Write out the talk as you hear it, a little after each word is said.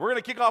we're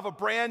going to kick off a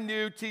brand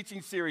new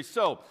teaching series.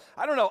 So,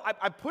 I don't know,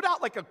 I put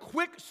out like a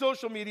quick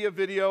social media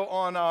video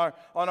on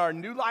our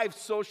New Life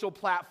social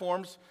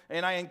platforms,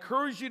 and I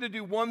encouraged you to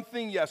do one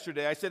thing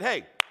yesterday. I said,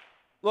 hey,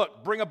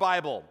 look, bring a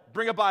Bible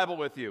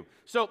with you.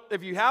 So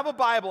if you have a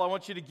Bible, I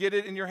want you to get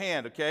it in your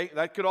hand, okay?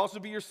 That could also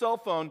be your cell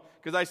phone,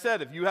 because I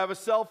said if you have a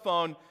cell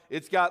phone,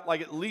 it's got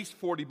like at least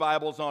 40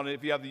 Bibles on it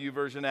if you have the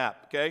YouVersion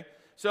app, okay?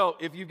 So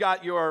if you've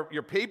got your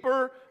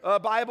paper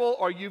Bible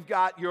or you've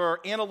got your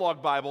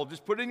analog Bible,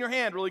 just put it in your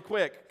hand really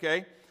quick,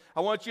 okay?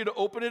 I want you to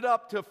open it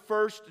up to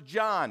 1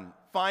 John.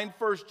 Find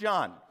 1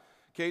 John.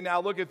 Okay, now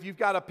look, if you've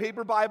got a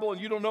paper Bible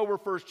and you don't know where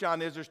 1 John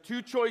is, there's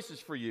two choices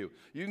for you.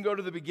 You can go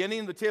to the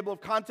beginning, the table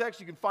of context,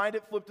 you can find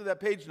it, flip to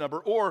that page number,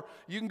 or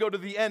you can go to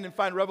the end and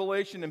find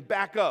Revelation and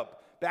back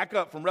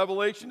up from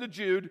Revelation to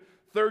Jude,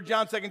 3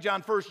 John, 2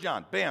 John, 1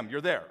 John. Bam, you're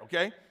there,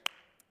 okay?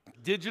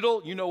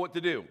 Digital, you know what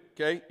to do,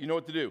 okay? You know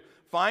what to do.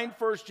 Find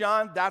 1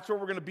 John, that's where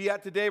we're going to be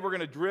at today. We're going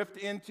to drift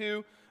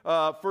into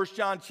 1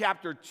 John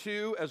chapter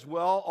 2 as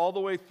well, all the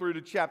way through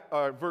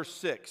to verse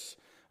 6.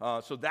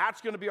 So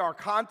that's going to be our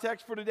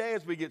context for today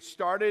as we get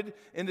started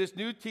in this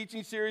new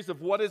teaching series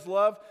of What is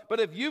Love. But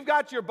if you've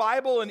got your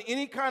Bible in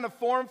any kind of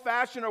form,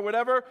 fashion, or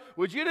whatever,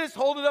 would you just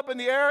hold it up in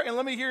the air and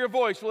let me hear your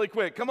voice really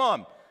quick? Come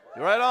on.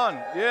 Right on.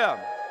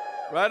 Yeah.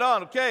 Right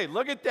on. Okay,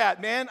 look at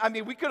that, man. I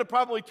mean, we could have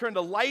probably turned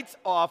the lights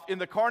off in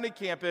the Kearney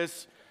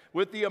campus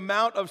with the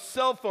amount of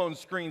cell phone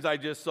screens I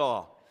just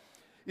saw.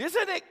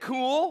 Isn't it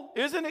cool?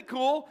 Isn't it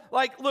cool?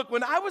 Like, look,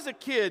 when I was a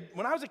kid,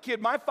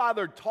 my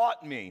father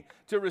taught me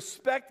to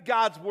respect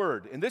God's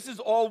word. And this is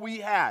all we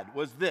had,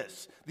 was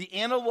this, the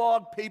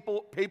analog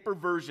paper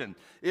version.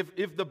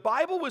 If the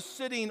Bible was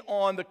sitting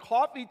on the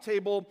coffee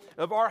table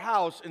of our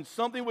house and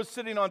something was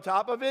sitting on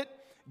top of it,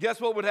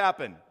 guess what would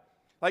happen?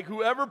 Like,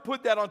 whoever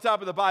put that on top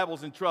of the Bible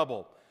is in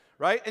trouble.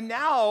 Right? And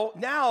now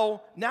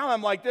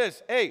I'm like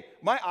this. Hey,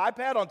 my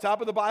iPad on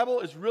top of the Bible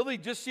is really,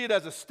 just see it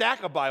as a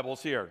stack of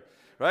Bibles here,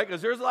 right?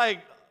 Because there's like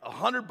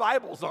 100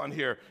 Bibles on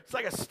here. It's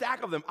like a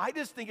stack of them. I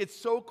just think it's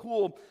so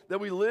cool that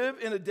we live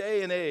in a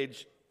day and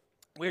age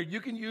where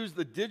you can use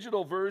the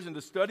digital version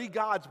to study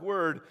God's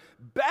word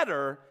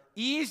better,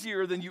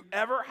 easier than you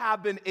ever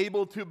have been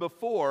able to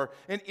before.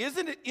 And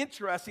isn't it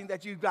interesting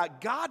that you've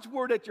got God's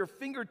word at your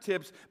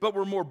fingertips, but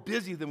we're more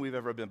busy than we've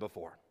ever been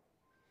before?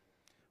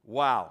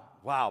 Wow.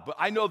 But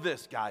I know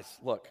this, guys.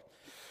 Look,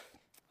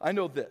 I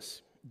know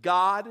this.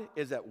 God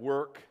is at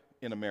work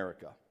in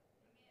America.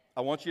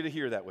 I want you to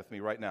hear that with me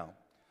right now.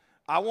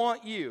 I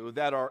want you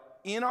that are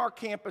in our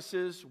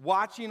campuses,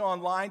 watching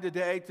online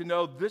today, to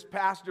know this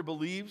pastor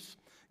believes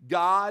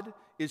God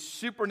is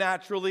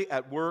supernaturally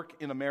at work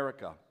in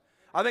America.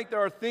 I think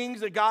there are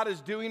things that God is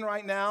doing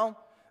right now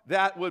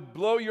that would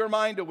blow your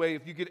mind away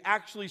if you could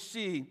actually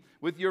see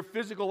with your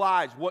physical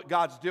eyes what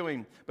God's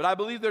doing. But I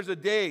believe there's a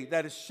day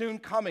that is soon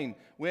coming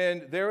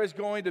when there is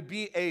going to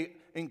be an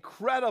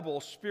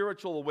incredible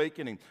spiritual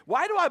awakening.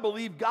 Why do I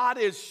believe God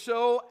is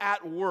so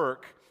at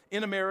work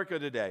in America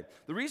today?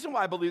 The reason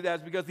why I believe that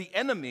is because the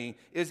enemy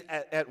is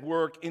at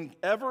work,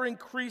 ever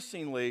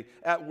increasingly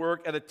at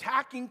work at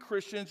attacking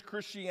Christians,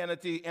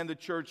 Christianity, and the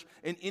church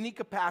in any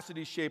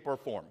capacity, shape, or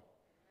form.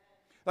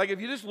 Like, if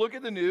you just look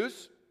at the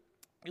news,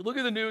 you look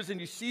at the news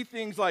and you see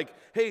things like,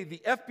 hey,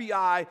 the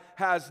FBI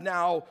has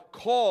now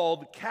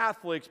called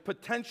Catholics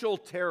potential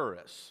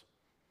terrorists.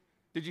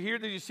 Did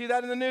you see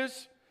that in the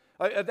news?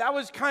 That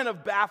was kind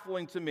of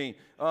baffling to me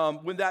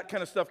when that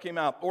kind of stuff came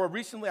out. Or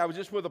recently, I was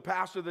just with a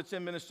pastor that's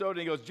in Minnesota,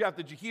 and he goes, Jeff,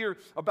 did you hear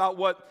about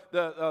what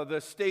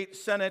the state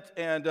Senate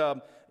and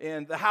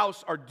the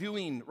House are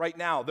doing right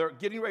now? They're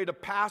getting ready to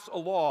pass a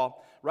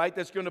law, right,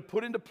 that's going to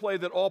put into play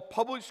that all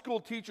public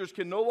school teachers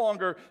can no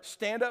longer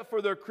stand up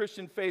for their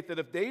Christian faith, that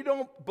if they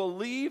don't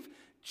believe,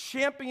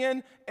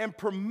 champion, and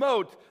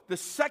promote the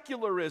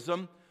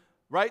secularism,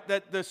 right,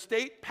 that the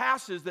state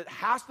passes that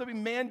has to be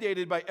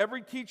mandated by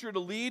every teacher to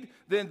lead,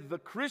 then the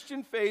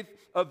Christian faith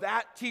of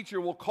that teacher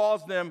will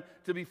cause them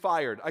to be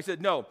fired. I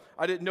said, no,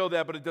 I didn't know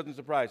that, but it doesn't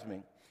surprise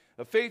me.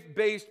 The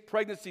faith-based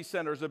pregnancy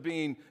centers are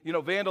being,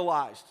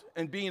 vandalized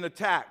and being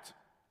attacked.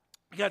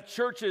 We got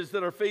churches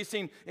that are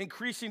facing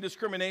increasing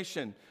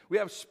discrimination. We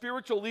have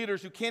spiritual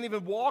leaders who can't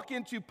even walk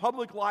into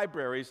public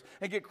libraries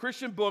and get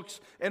Christian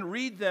books and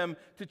read them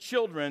to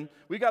children.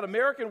 We got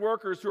American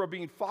workers who are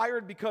being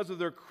fired because of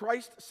their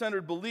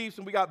Christ-centered beliefs.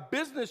 And we got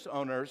business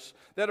owners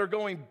that are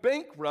going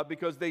bankrupt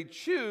because they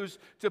choose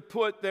to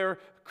put their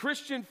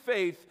Christian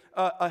faith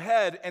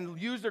ahead and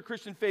use their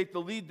Christian faith to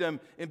lead them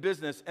in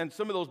business, and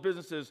some of those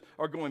businesses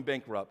are going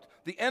bankrupt.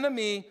 The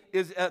enemy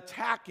is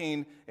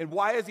attacking, and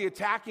why is he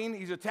attacking?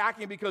 He's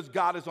attacking because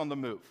God is on the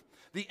move.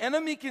 The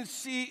enemy can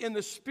see in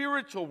the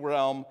spiritual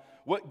realm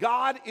what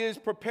God is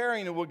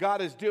preparing and what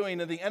God is doing,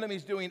 and the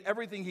enemy's doing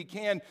everything he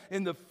can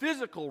in the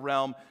physical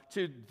realm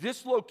to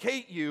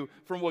dislocate you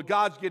from what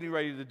God's getting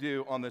ready to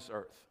do on this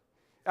earth.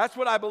 That's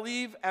what I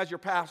believe as your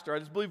pastor. I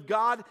just believe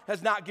God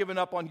has not given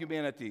up on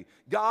humanity.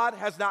 God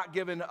has not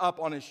given up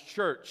on his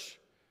church,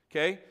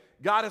 okay?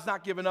 God has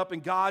not given up,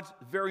 and God's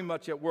very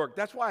much at work.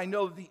 That's why I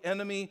know the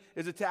enemy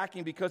is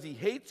attacking, because he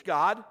hates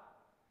God,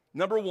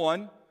 number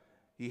one.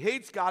 He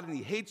hates God and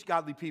he hates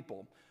godly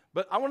people.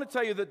 But I want to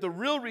tell you that the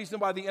real reason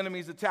why the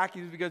enemy is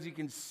attacking is because he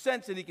can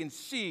sense and he can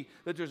see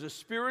that there's a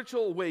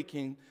spiritual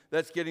awakening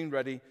that's getting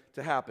ready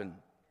to happen.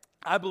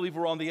 I believe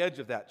we're on the edge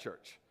of that,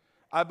 church.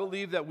 I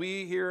believe that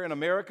we here in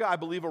America, I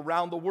believe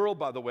around the world,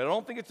 by the way. I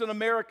don't think it's an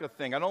America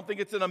thing. I don't think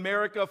it's an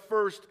America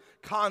first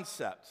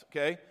concept,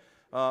 okay?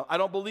 I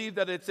don't believe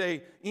that it's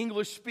a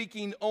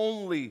English-speaking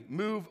only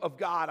move of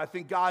God. I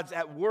think God's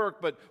at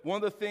work, but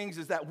one of the things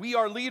is that we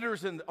are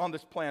leaders on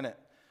this planet,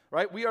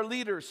 right? We are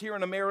leaders here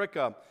in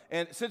America,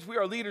 and since we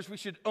are leaders, we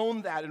should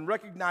own that and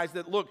recognize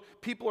that,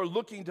 look, people are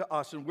looking to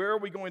us, and where are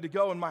we going to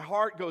go? And my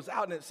heart goes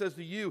out, and it says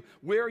to you,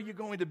 where are you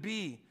going to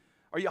be?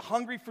 Are you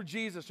hungry for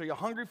Jesus? Are you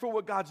hungry for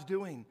what God's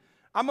doing?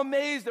 I'm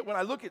amazed that when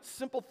I look at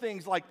simple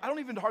things like, I don't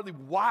even hardly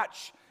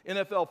watch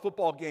NFL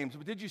football games,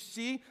 but did you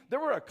see there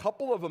were a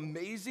couple of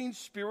amazing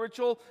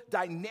spiritual,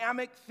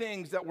 dynamic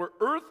things that were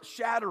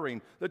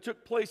earth-shattering that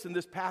took place in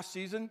this past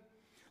season?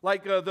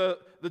 Like the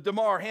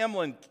Damar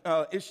Hamlin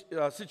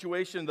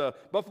situation, the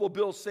Buffalo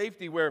Bills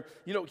safety, where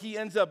he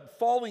ends up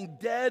falling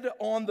dead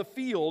on the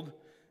field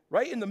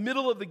right in the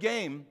middle of the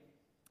game.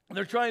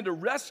 They're trying to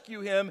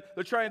rescue him.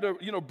 They're trying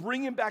to,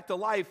 bring him back to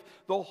life.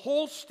 The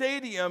whole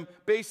stadium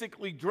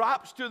basically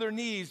drops to their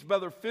knees,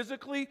 whether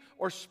physically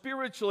or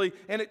spiritually,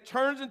 and it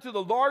turns into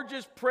the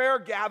largest prayer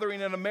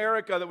gathering in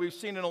America that we've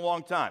seen in a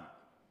long time.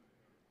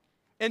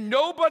 And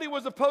nobody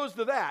was opposed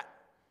to that,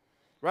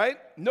 right?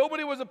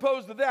 Nobody was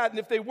opposed to that, and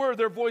if they were,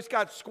 their voice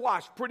got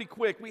squashed pretty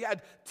quick. We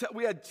had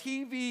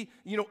TV,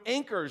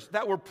 anchors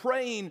that were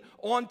praying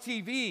on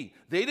TV.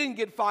 They didn't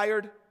get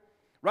fired,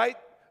 right?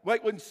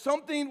 Like when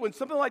something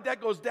like that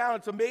goes down,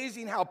 it's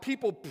amazing how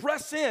people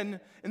press in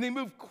and they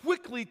move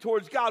quickly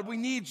towards God. We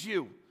need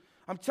you.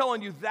 I'm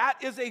telling you, that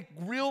is a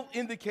real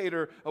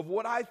indicator of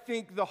what I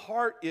think the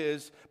heart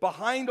is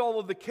behind all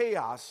of the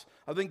chaos.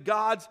 I think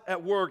God's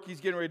at work.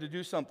 He's getting ready to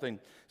do something.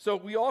 So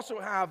we also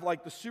have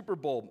like the Super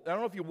Bowl. I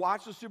don't know if you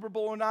watched the Super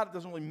Bowl or not. It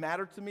doesn't really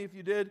matter to me if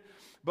you did.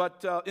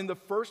 But in the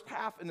first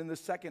half and in the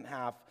second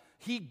half,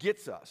 He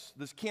Gets Us.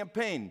 This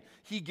campaign,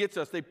 He Gets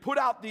Us. They put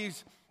out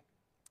these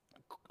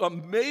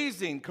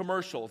amazing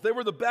commercials. They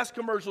were the best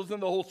commercials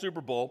in the whole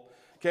Super Bowl,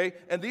 okay?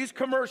 And these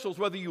commercials,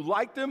 whether you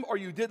liked them or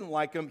you didn't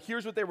like them,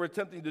 here's what they were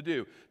attempting to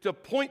do: to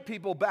point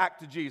people back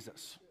to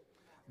Jesus.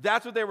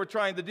 That's what they were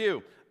trying to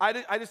do.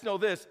 I just know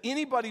this: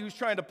 anybody who's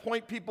trying to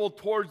point people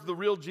towards the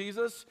real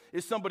Jesus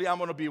is somebody I'm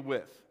going to be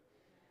with.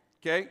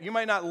 Okay? You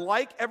might not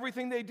like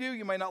everything they do.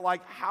 You might not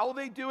like how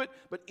they do it.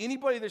 But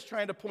anybody that's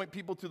trying to point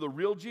people to the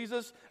real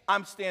Jesus,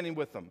 I'm standing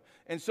with them.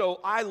 And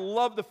so I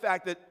love the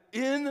fact that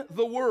in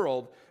the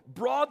world,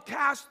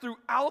 broadcast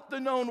throughout the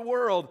known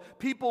world,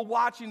 people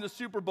watching the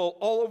Super Bowl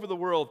all over the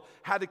world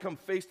had to come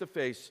face to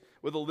face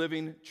with a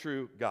living,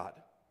 true God.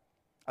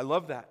 I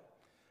love that.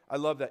 I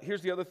love that.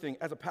 Here's the other thing.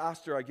 As a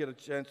pastor, I get a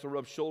chance to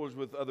rub shoulders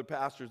with other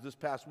pastors. This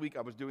past week,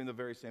 I was doing the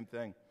very same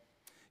thing.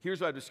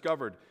 Here's what I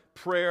discovered.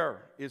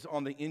 Prayer is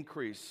on the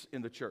increase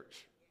in the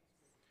church.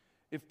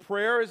 If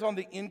prayer is on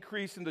the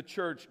increase in the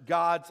church,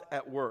 God's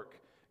at work.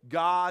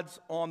 God's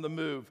on the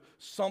move.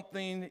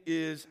 Something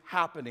is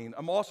happening.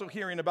 I'm also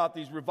hearing about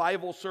these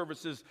revival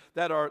services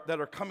that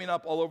are coming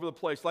up all over the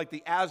place, like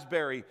the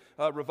Asbury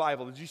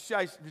revival. Did you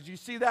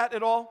see that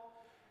at all?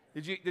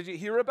 Did you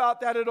hear about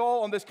that at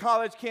all on this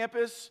college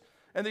campus?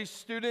 And these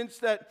students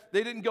that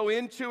they didn't go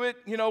into it,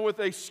 with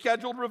a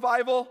scheduled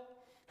revival.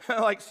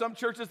 Like some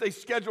churches, they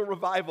schedule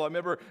revival. I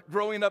remember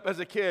growing up as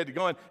a kid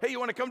going, hey, you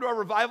want to come to our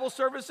revival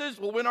services?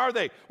 Well, when are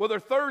they? Well,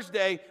 they're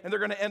Thursday, and they're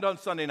going to end on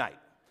Sunday night.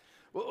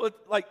 Well,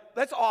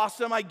 that's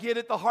awesome. I get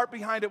it. The heart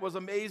behind it was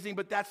amazing,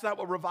 but that's not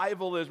what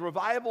revival is.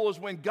 Revival is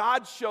when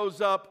God shows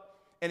up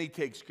and He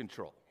takes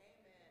control.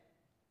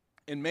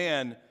 Amen. And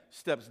man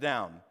steps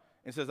down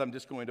and says, I'm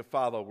just going to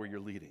follow where you're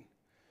leading.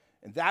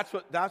 And that's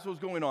what's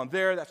going on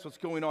there. That's what's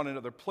going on in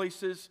other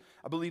places.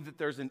 I believe that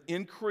there's an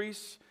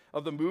increase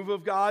of the move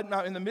of God.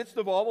 Now, in the midst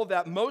of all of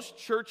that, most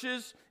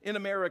churches in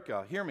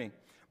America, hear me,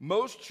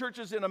 most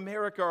churches in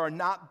America are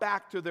not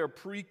back to their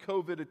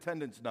pre-COVID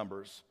attendance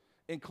numbers,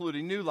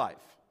 including New Life.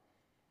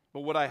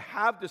 But what I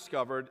have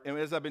discovered, and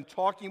as I've been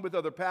talking with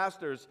other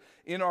pastors,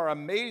 in our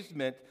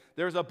amazement,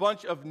 there's a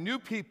bunch of new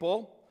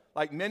people,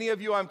 like many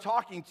of you I'm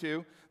talking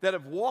to, that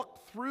have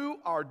walked through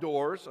our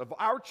doors of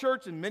our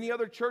church and many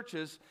other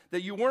churches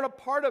that you weren't a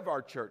part of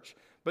our church.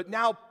 But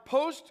now,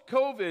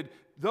 post-COVID,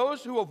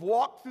 those who have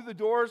walked through the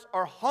doors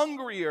are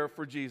hungrier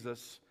for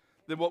Jesus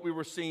than what we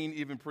were seeing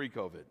even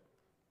pre-COVID.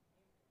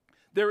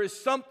 There is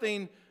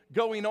something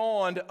going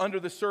on under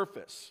the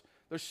surface.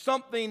 There's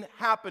something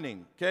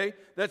happening, okay,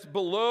 that's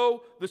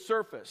below the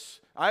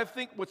surface. I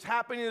think what's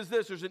happening is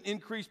this: there's an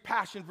increased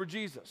passion for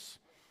Jesus.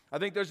 I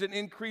think there's an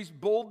increased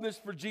boldness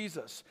for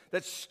Jesus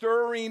that's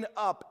stirring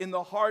up in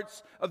the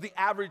hearts of the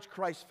average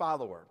Christ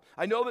follower.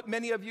 I know that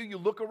many of you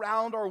look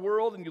around our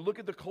world and you look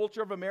at the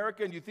culture of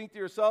America and you think to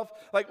yourself,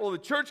 like, well, the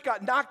church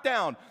got knocked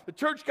down, the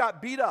church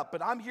got beat up,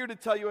 but I'm here to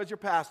tell you as your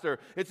pastor,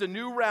 it's a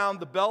new round,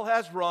 the bell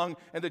has rung,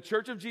 and the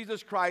Church of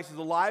Jesus Christ is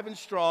alive and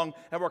strong,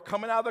 and we're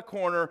coming out of the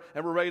corner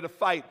and we're ready to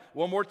fight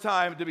one more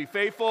time to be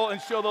faithful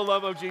and show the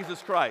love of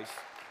Jesus Christ.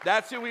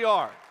 That's who we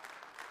are.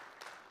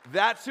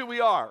 That's who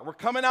we are. We're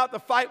coming out to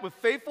fight with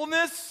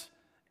faithfulness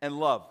and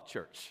love,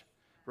 church,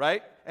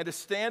 right? And to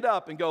stand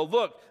up and go,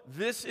 look,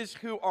 this is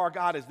who our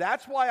God is.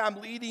 That's why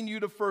I'm leading you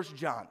to 1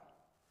 John.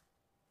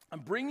 I'm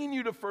bringing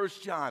you to 1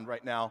 John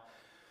right now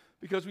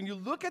because when you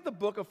look at the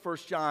book of 1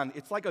 John,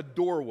 it's like a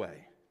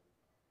doorway.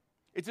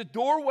 It's a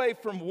doorway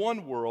from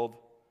one world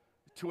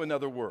to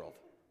another world.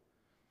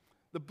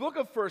 The book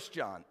of 1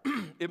 John,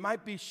 it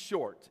might be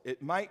short,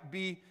 it might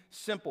be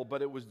simple,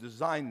 but it was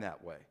designed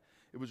that way.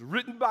 It was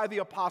written by the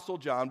Apostle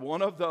John,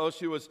 one of those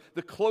who was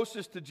the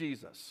closest to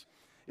Jesus.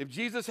 If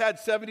Jesus had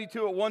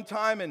 72 at one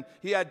time and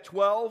he had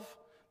 12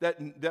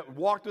 that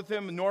walked with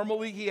him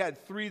normally, he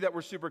had 3 that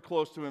were super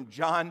close to him.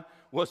 John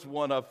was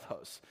one of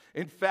those.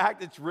 In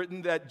fact, it's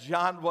written that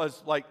John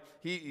was like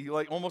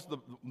almost the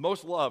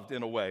most loved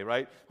in a way,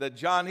 right? That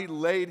John, he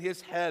laid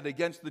his head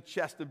against the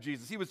chest of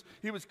Jesus.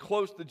 He was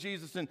close to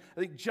Jesus, and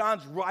I think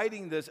John's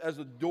writing this as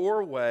a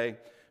doorway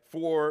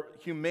for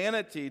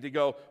humanity to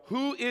go,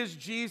 who is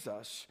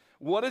Jesus?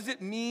 What does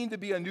it mean to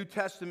be a New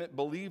Testament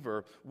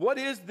believer? What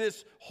is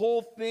this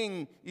whole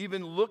thing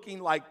even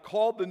looking like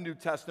called the New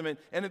Testament?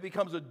 And it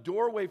becomes a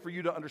doorway for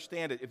you to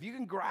understand it. If you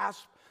can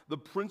grasp the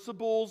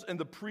principles and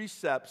the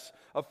precepts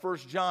of 1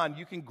 John,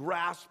 you can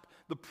grasp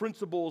the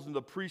principles and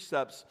the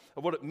precepts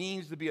of what it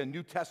means to be a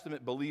New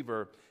Testament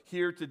believer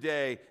here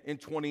today in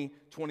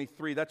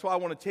 2023. That's why I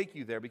want to take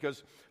you there,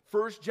 because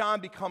 1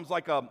 John becomes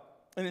like an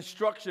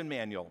instruction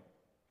manual.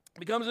 It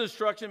becomes an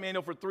instruction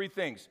manual for 3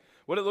 things: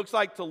 what it looks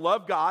like to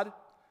love God,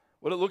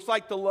 what it looks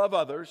like to love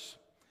others,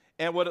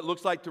 and what it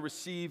looks like to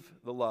receive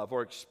the love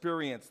or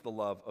experience the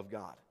love of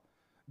God.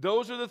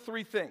 Those are the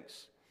 3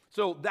 things.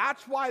 So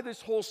that's why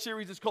this whole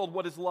series is called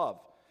What is Love?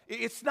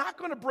 It's not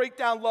going to break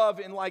down love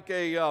in like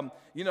a,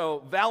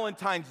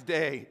 Valentine's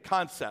Day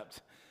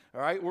concept.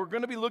 All right, we're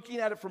going to be looking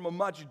at it from a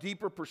much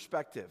deeper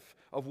perspective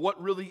of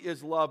what really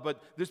is love,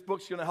 but this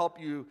book's going to help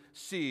you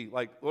see,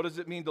 like, what does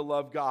it mean to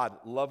love God,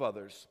 love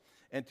others,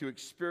 and to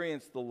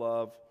experience the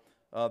love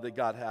that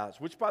God has,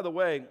 which, by the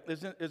way,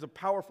 is a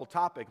powerful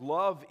topic.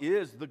 Love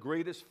is the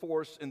greatest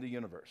force in the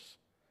universe.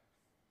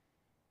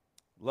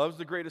 Love's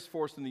the greatest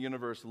force in the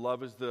universe.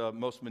 Love is the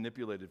most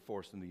manipulated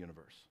force in the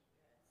universe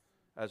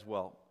as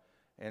well.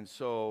 And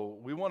so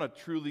we want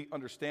to truly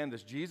understand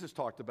this. Jesus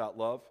talked about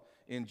love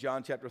in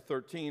John chapter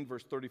 13,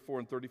 verse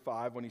 34 and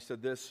 35, when he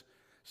said this,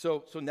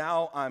 so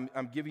now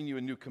I'm giving you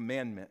a new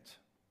commandment.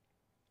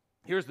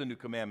 Here's the new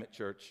commandment,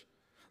 church.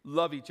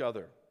 Love each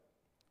other.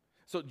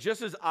 So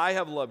just as I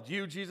have loved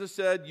you, Jesus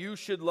said, you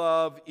should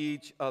love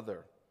each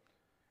other.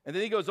 And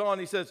then he goes on,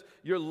 he says,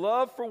 your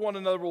love for one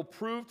another will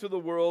prove to the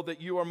world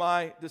that you are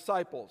my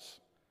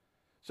disciples.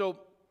 So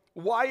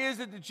why is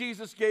it that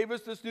Jesus gave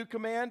us this new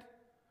command?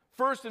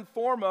 First and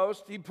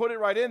foremost, he put it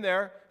right in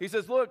there. He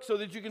says, look, so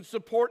that you can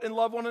support and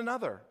love one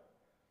another.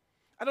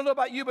 I don't know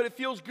about you, but it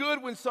feels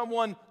good when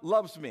someone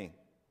loves me.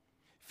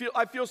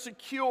 I feel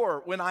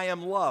secure when I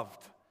am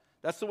loved.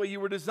 That's the way you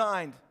were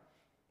designed,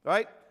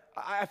 right?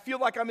 I feel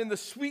like I'm in the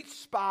sweet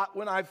spot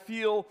when I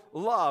feel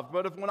loved.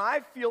 But when I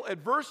feel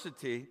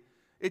adversity,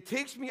 it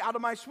takes me out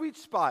of my sweet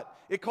spot.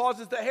 It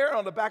causes the hair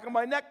on the back of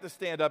my neck to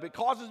stand up. It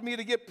causes me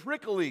to get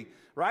prickly,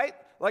 right?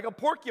 Like a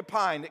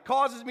porcupine. It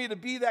causes me to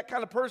be that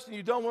kind of person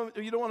you don't want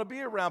to be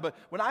around. But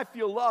when I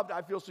feel loved,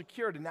 I feel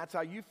secured, and that's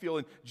how you feel.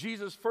 And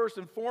Jesus, first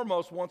and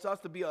foremost, wants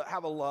us to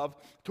have a love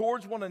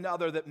towards one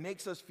another that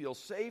makes us feel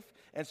safe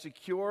and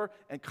secure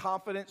and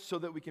confident so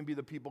that we can be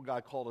the people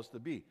God called us to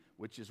be,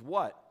 which is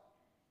what?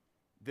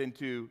 Then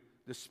to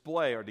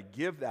display or to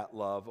give that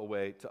love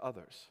away to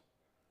others.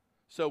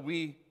 So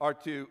we are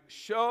to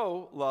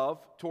show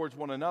love towards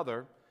one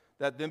another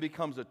that then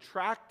becomes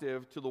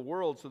attractive to the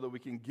world so that we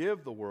can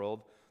give the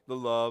world the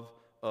love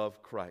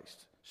of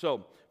Christ.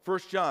 So 1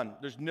 John,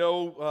 there's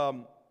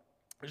no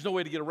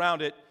way to get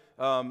around it.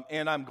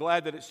 And I'm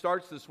glad that it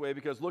starts this way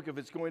because, look, if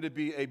it's going to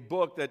be a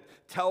book that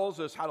tells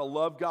us how to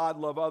love God,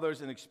 love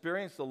others, and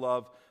experience the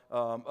love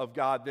of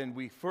God, then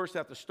we first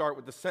have to start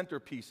with the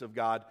centerpiece of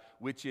God,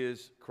 which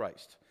is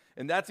Christ.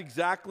 And that's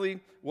exactly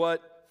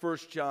what 1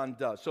 John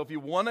does. So if you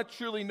want to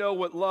truly know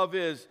what love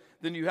is,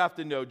 then you have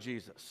to know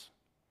Jesus.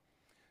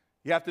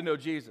 You have to know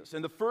Jesus.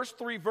 And the first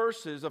 3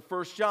 verses of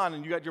 1 John,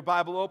 and you got your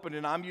Bible open,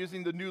 and I'm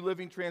using the New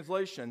Living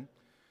Translation,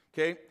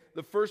 okay?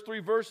 The first 3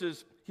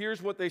 verses,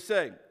 here's what they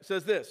say. It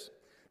says this,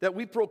 that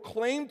we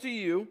proclaim to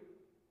you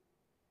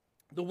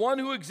the one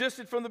who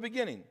existed from the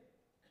beginning,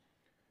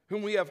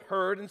 whom we have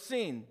heard and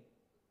seen.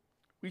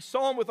 We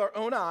saw him with our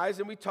own eyes,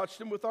 and we touched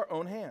him with our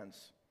own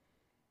hands.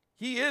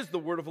 He is the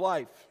word of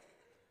life.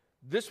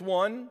 This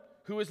one,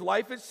 who is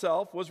life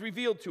itself, was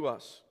revealed to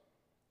us,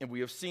 and we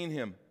have seen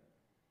him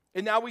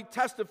And now we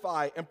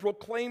testify and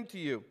proclaim to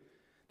you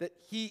that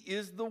he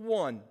is the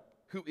one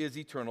who is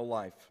eternal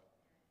life.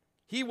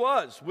 He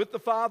was with the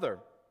Father,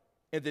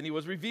 and then he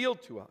was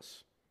revealed to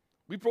us.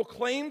 We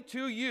proclaim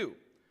to you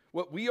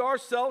what we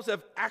ourselves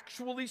have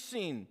actually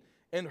seen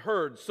and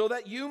heard, so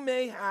that you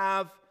may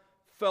have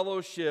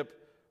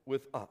fellowship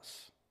with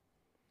us.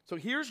 So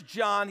here's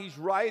John. He's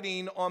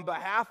writing on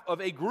behalf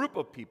of a group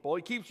of people.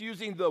 He keeps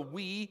using the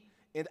we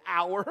and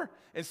our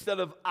instead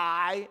of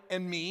I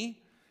and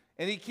me.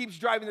 And he keeps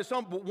driving this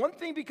home. But one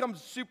thing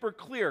becomes super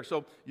clear.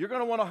 So you're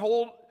going to want to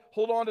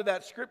hold on to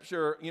that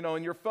scripture,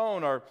 in your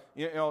phone or,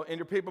 in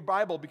your paper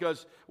Bible,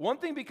 because one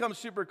thing becomes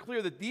super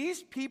clear, that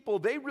these people,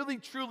 they really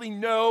truly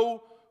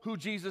know who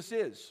Jesus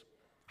is.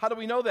 How do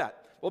we know that?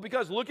 Well,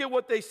 because look at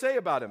what they say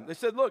about him. They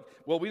said, look,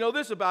 well, we know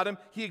this about him.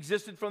 He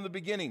existed from the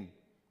beginning.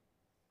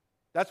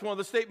 That's one of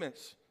the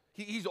statements.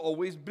 He's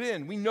always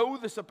been. We know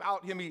this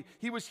about him.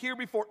 He was here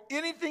before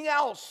anything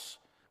else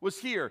was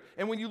here.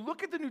 And when you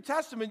look at the New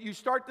Testament, you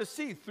start to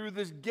see through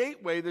this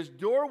gateway, this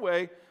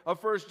doorway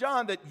of 1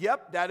 John, that,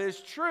 yep, that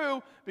is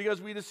true,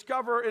 because we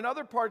discover in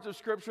other parts of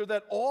Scripture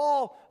that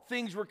all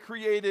things were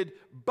created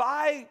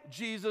by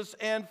Jesus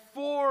and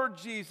for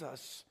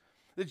Jesus.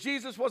 That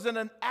Jesus wasn't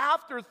an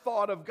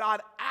afterthought of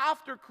God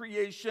after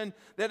creation,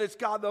 that it's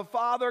God the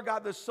Father,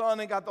 God the Son,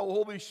 and God the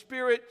Holy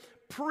Spirit,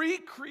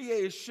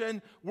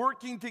 pre-creation,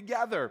 working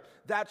together.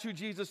 That's who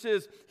Jesus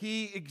is.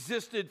 He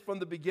existed from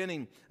the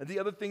beginning. And the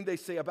other thing they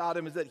say about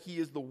him is that he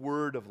is the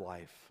Word of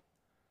life.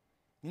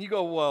 And you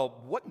go,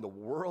 well, what in the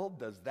world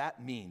does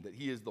that mean, that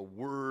he is the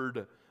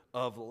Word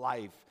of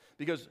life?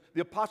 Because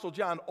the Apostle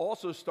John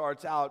also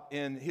starts out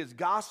in his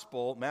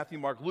gospel, Matthew,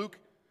 Mark, Luke,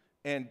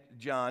 and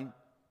John.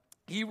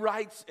 He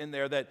writes in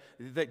there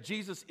that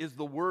Jesus is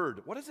the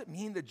Word. What does it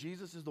mean that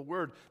Jesus is the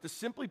Word? To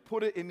simply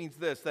put it, it means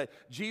this, that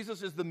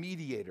Jesus is the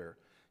mediator.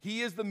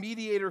 He is the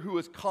mediator who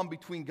has come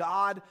between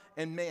God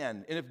and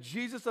man. And if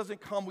Jesus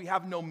doesn't come, we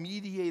have no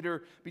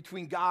mediator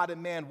between God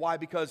and man. Why?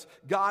 Because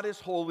God is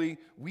holy,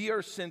 we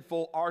are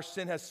sinful, our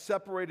sin has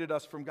separated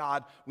us from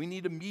God. We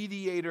need a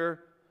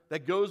mediator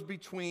that goes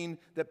between,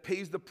 that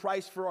pays the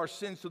price for our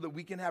sins so that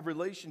we can have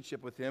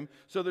relationship with him.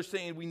 So they're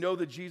saying we know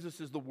that Jesus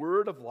is the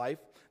Word of life.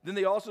 Then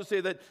they also say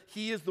that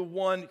he is the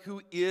one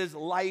who is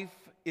life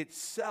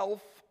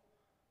itself.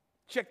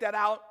 Check that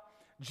out.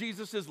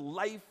 Jesus is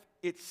life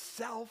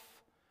itself.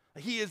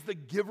 He is the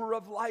giver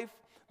of life,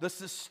 the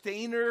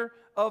sustainer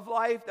of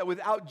life, that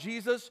without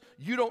Jesus,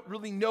 you don't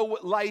really know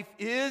what life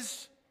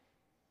is.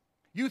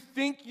 You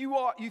think you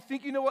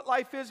know what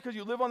life is because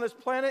you live on this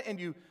planet and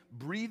you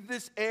breathe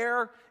this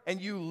air and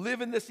you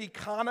live in this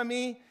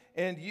economy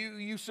and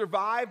you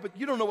survive, but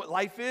you don't know what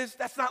life is.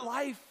 That's not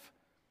life.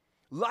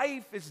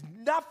 Life is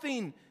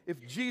nothing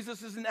if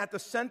Jesus isn't at the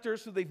center,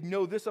 so they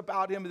know this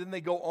about him, and then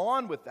they go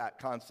on with that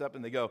concept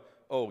and they go,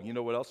 oh, you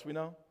know what else we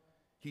know?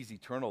 He's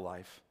eternal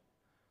life.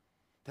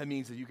 That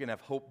means that you can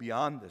have hope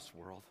beyond this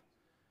world,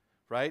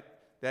 right?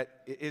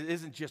 That it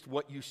isn't just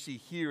what you see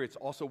here, it's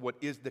also what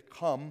is to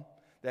come.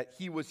 That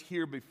he was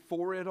here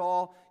before it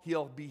all,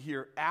 he'll be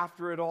here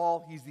after it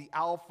all. He's the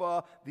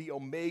Alpha, the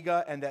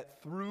Omega, and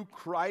that through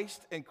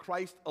Christ and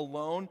Christ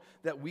alone,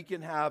 that we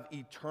can have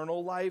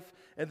eternal life.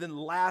 And then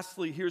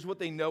lastly, here's what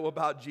they know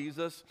about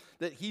Jesus,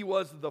 that he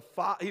was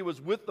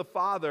with the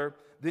Father,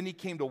 then he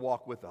came to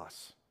walk with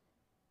us.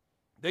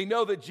 They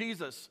know that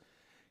Jesus,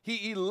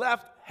 he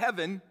left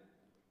heaven,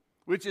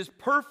 which is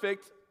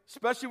perfect,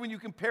 especially when you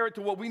compare it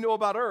to what we know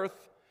about earth,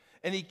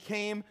 and he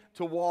came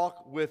to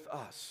walk with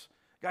us.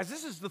 Guys,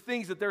 this is the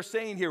things that they're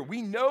saying here.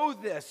 We know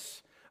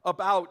this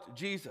about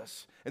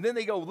Jesus. And then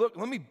they go, look,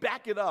 let me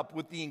back it up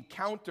with the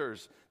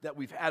encounters that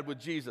we've had with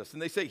Jesus.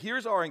 And they say,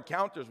 here's our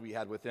encounters we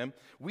had with him.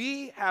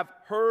 We have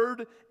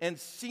heard and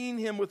seen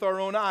him with our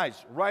own eyes,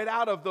 right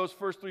out of those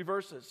first 3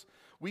 verses.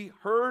 We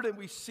heard and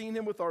we've seen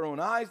him with our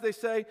own eyes, they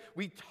say.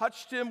 We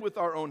touched him with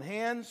our own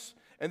hands.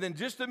 And then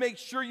just to make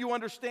sure you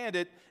understand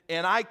it,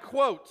 and I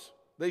quote,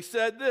 they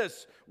said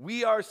this,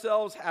 we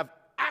ourselves have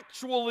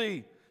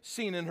actually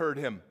seen and heard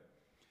him.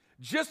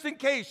 Just in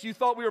case you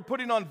thought we were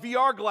putting on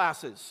VR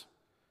glasses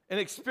and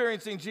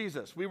experiencing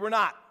Jesus, we were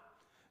not.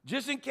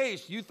 Just in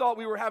case you thought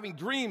we were having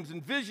dreams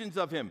and visions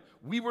of him,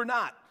 we were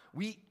not.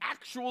 We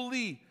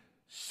actually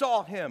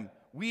saw him.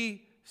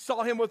 We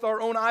saw him with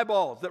our own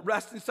eyeballs that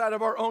rest inside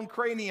of our own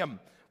cranium.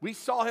 We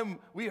saw him,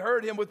 we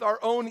heard him with our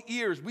own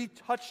ears. We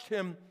touched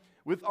him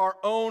with our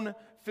own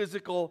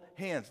physical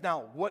hands.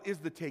 Now, what is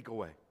the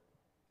takeaway?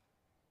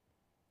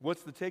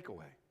 What's the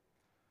takeaway?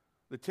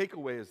 The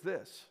takeaway is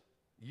this.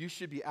 You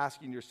should be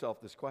asking yourself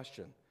this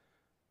question.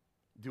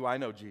 Do I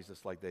know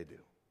Jesus like they do?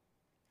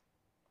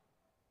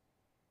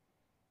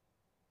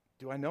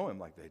 Do I know him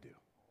like they do?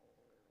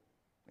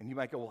 And you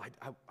might go, well,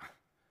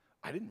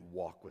 I didn't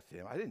walk with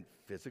him. I didn't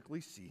physically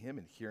see him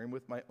and hear him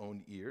with my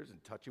own ears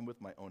and touch him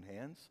with my own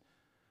hands.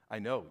 I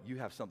know you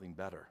have something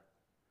better.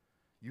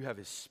 You have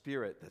his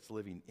Spirit that's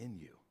living in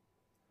you.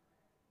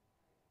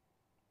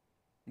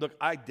 Look,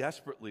 I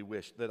desperately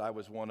wish that I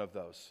was one of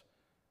those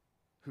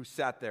who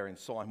sat there and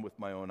saw him with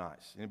my own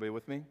eyes. Anybody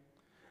with me?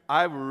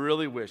 I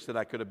really wish that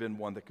I could have been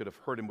one that could have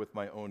heard him with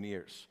my own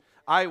ears.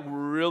 I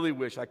really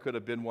wish I could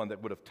have been one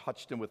that would have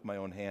touched him with my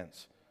own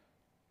hands.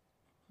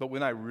 But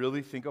when I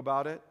really think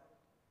about it,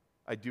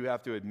 I do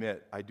have to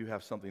admit, I do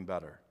have something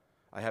better.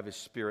 I have his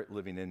Spirit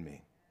living in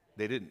me.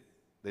 They didn't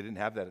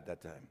have that at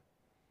that time.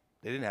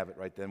 They didn't have it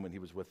right then when he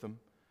was with them.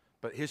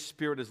 But his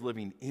Spirit is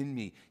living in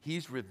me.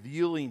 He's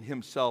revealing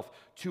himself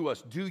to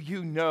us. Do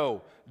you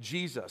know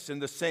Jesus in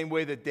the same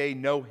way that they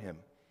know him?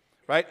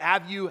 Right?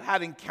 Have you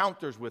had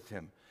encounters with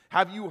him?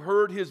 Have you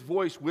heard his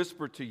voice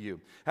whisper to you?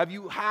 Have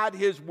you had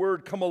his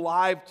word come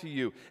alive to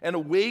you and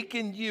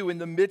awaken you in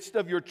the midst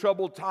of your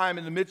troubled time,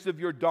 in the midst of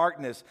your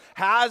darkness?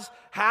 Has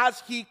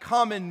he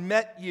come and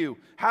met you?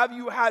 Have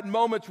you had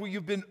moments where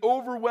you've been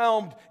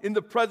overwhelmed in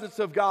the presence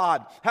of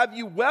God? Have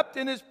you wept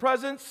in his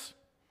presence?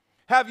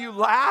 Have you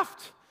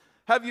laughed?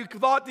 Have you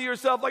thought to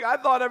yourself, like, I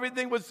thought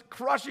everything was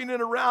crushing in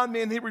around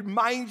me, and he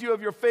reminds you of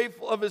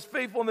his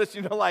faithfulness?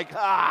 You know, like,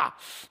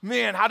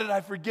 man, how did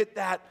I forget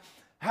that?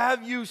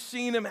 Have you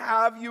seen him?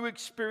 Have you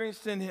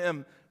experienced in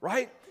him?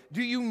 Right?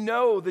 Do you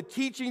know the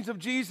teachings of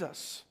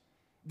Jesus?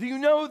 Do you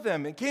know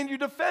them? And can you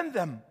defend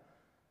them?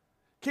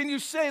 Can you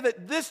say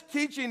that this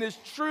teaching is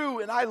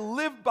true and I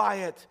live by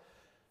it?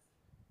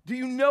 Do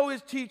you know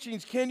his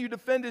teachings? Can you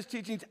defend his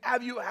teachings?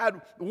 Have you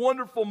had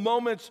wonderful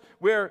moments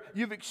where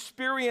you've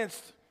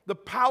experienced the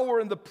power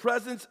and the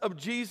presence of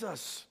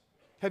Jesus?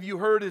 Have you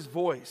heard his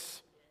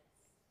voice?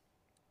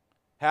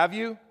 Have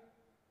you?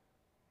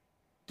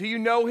 Do you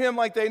know him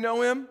like they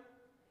know him?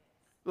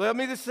 Let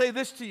me just say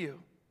this to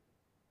you.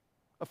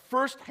 A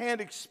firsthand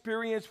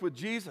experience with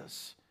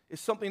Jesus is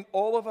something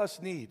all of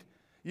us need.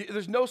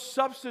 There's no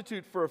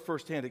substitute for a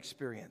firsthand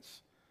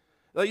experience.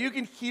 Now, you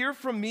can hear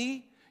from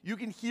me, you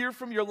can hear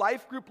from your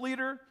life group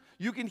leader,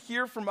 you can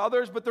hear from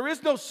others, but there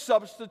is no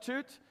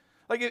substitute.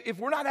 Like, if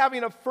we're not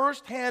having a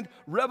firsthand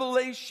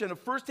revelation, a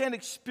firsthand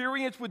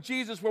experience with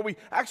Jesus where we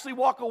actually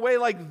walk away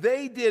like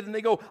they did and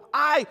they go,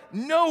 I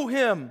know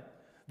him,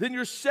 then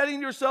you're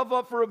setting yourself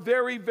up for a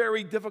very,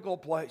 very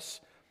difficult place.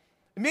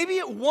 Maybe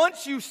it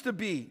once used to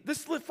be,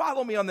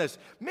 follow me on this,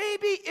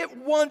 maybe it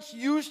once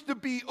used to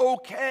be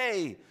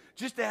okay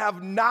just to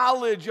have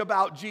knowledge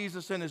about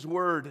Jesus and his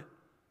word.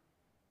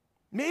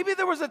 Maybe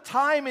there was a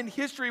time in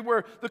history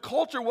where the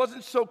culture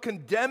wasn't so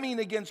condemning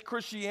against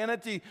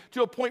Christianity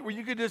to a point where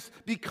you could just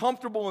be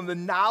comfortable in the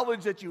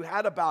knowledge that you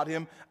had about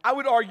him. I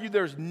would argue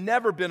there's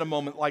never been a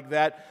moment like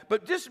that,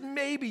 but just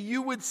maybe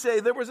you would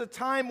say there was a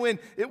time when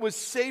it was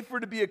safer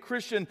to be a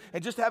Christian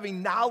and just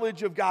having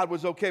knowledge of God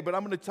was okay. But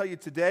I'm going to tell you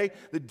today,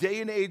 the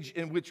day and age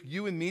in which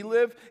you and me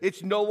live,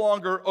 it's no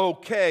longer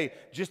okay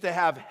just to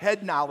have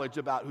head knowledge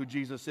about who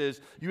Jesus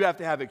is. You have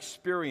to have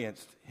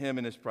experienced him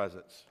in his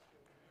presence.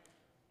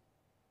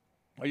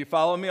 Are you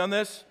following me on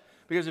this?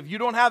 Because if you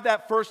don't have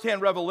that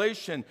firsthand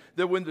revelation,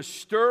 that when the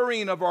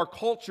stirring of our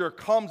culture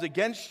comes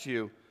against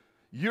you,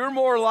 you're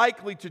more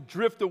likely to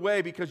drift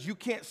away because you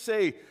can't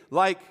say,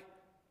 like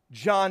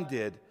John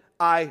did,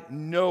 I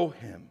know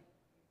him.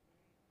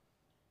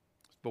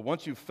 But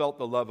once you've felt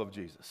the love of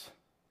Jesus,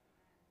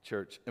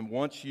 church, and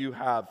once you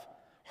have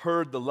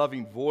heard the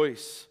loving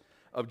voice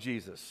of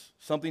Jesus,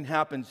 something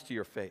happens to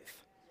your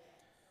faith.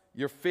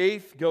 Your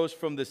faith goes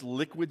from this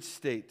liquid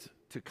state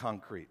to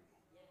concrete.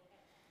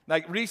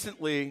 Like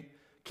recently,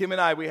 Kim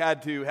and I, we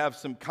had to have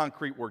some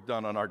concrete work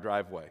done on our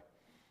driveway.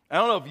 I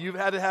don't know if you've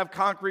had to have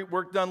concrete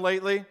work done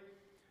lately,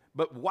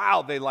 but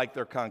wow, they like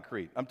their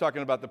concrete. I'm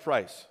talking about the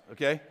price,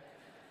 okay?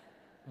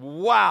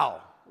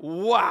 Wow.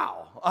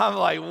 I'm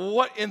like,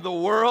 what in the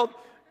world?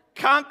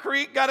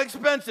 Concrete got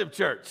expensive,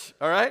 church,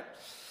 all right?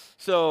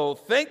 So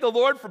thank the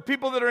Lord for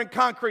people that are in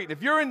concrete.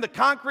 If you're in the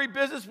concrete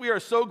business, we are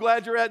so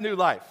glad you're at New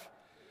Life.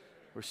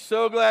 We're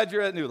so glad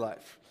you're at New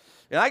Life.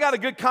 And I got a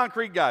good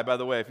concrete guy, by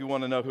the way, if you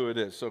want to know who it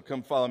is. So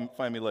come find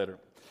me later.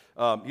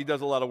 He does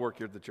a lot of work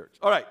here at the church.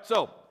 All right,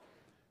 so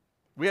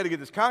we had to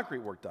get this concrete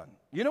work done.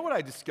 You know what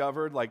I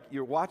discovered? Like,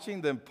 you're watching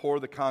them pour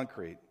the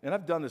concrete, and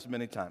I've done this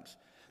many times.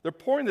 They're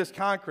pouring this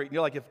concrete, and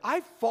you're like, if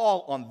I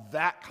fall on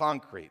that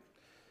concrete,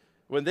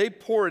 when they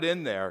pour it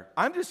in there,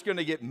 I'm just going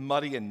to get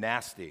muddy and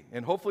nasty,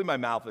 and hopefully my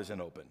mouth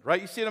isn't open, right?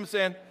 You see what I'm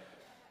saying?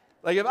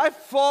 Like, if I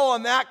fall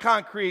on that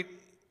concrete,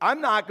 I'm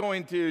not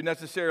going to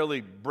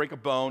necessarily break a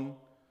bone.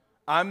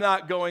 I'm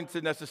not going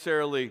to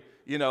necessarily,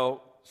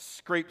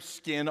 scrape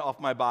skin off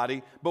my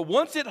body. But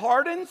once it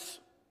hardens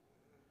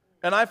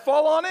and I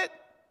fall on it,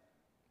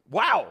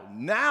 wow,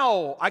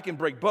 now I can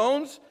break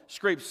bones,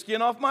 scrape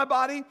skin off my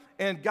body,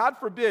 and God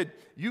forbid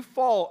you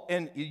fall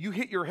and you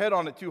hit your head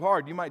on it too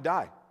hard, you might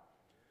die.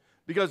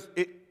 Because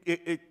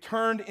it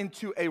turned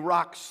into a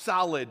rock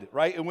solid,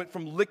 right? It went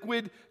from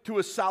liquid to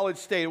a solid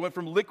state. It went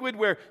from liquid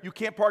where you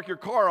can't park your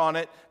car on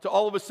it to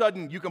all of a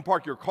sudden you can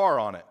park your car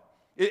on it.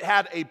 It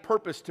had a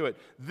purpose to it.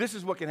 This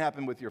is what can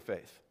happen with your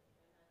faith.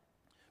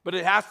 But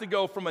it has to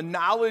go from a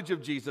knowledge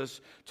of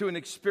Jesus to an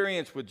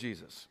experience with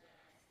Jesus.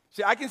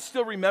 See, I can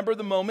still remember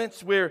the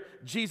moments where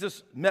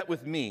Jesus met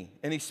with me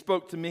and he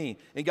spoke to me.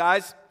 And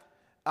guys,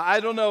 I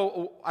don't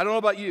know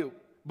about you,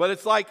 but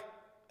it's like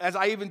as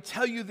I even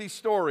tell you these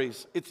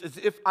stories, it's as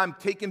if I'm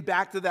taken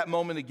back to that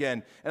moment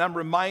again, and I'm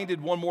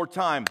reminded one more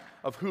time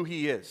of who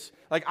he is.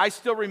 Like, I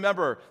still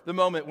remember the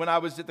moment when I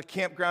was at the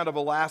campground of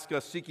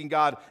Alaska seeking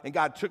God, and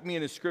God took me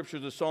in his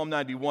scriptures to Psalm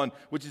 91,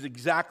 which is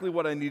exactly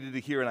what I needed to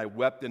hear, and I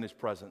wept in his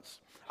presence.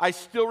 I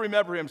still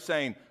remember him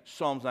saying,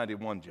 Psalms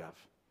 91, Jeff.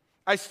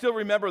 I still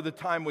remember the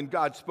time when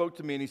God spoke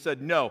to me and he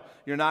said, no,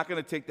 you're not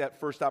going to take that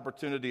first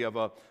opportunity of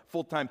a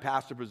full-time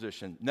pastor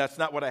position. That's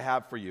not what I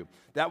have for you.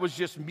 That was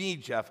just me,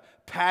 Jeff,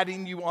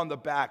 patting you on the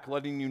back,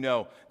 letting you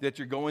know that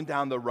you're going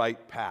down the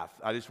right path.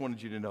 I just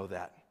wanted you to know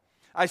that.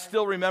 I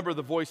still remember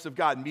the voice of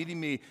God meeting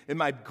me in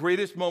my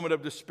greatest moment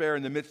of despair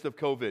in the midst of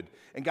COVID,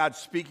 and God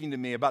speaking to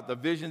me about the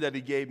vision that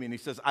he gave me, and he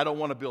says, I don't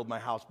want to build my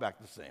house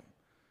back the same.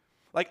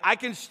 Like, I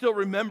can still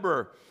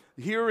remember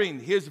hearing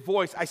his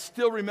voice. I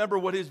still remember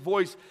what his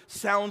voice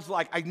sounds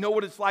like. I know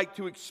what it's like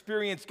to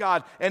experience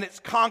God, and it's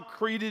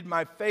concreted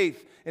my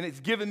faith, and it's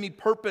given me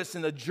purpose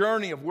in the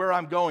journey of where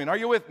I'm going. Are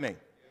you with me?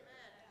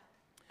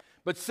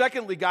 But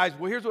secondly, guys,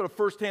 well, here's what a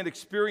firsthand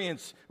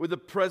experience with the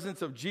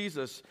presence of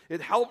Jesus, it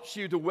helps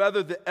you to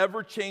weather the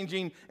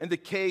ever-changing and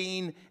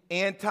decaying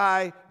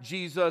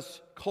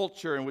anti-Jesus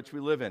culture in which we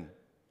live in.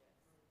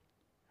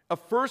 A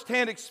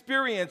firsthand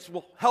experience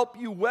will help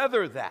you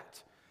weather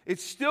that.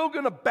 It's still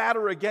going to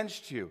batter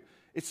against you.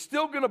 It's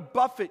still going to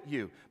buffet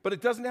you, but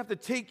it doesn't have to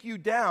take you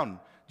down.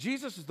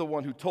 Jesus is the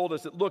one who told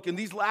us that, look, in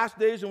these last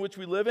days in which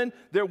we live in,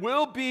 there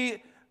will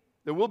be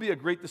a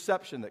great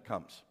deception that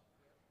comes.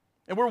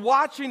 And we're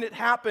watching it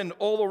happen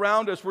all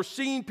around us. We're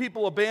seeing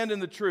people abandon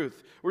the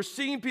truth. We're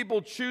seeing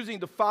people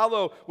choosing to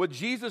follow what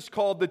Jesus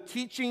called the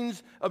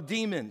teachings of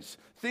demons,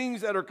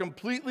 things that are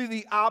completely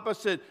the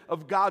opposite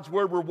of God's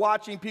word. We're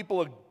watching people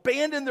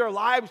abandon their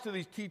lives to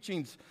these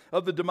teachings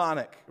of the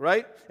demonic,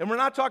 right? And we're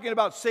not talking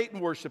about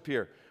Satan worship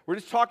here. We're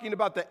just talking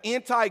about the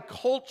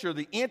anti-culture,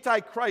 the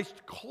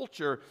anti-Christ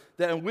culture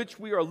that in which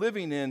we are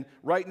living in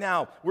right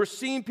now. We're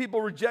seeing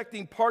people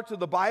rejecting parts of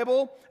the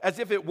Bible as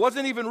if it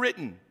wasn't even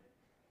written.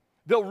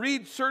 They'll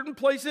read certain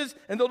places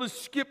and they'll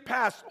just skip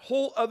past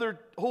whole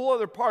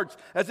other parts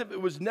as if it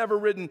was never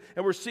written,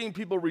 and we're seeing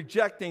people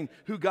rejecting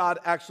who God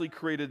actually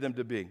created them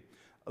to be.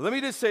 Let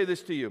me just say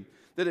this to you,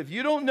 that if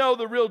you don't know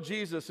the real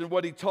Jesus and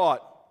what he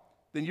taught,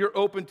 then you're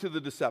open to the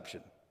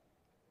deception.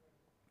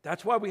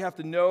 That's why we have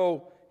to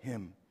know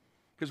him.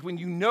 Because when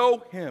you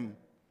know him,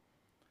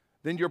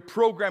 then you're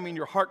programming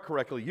your heart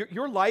correctly.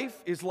 Your life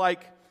is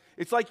like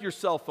your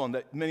cell phone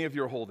that many of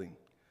you are holding.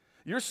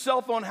 Your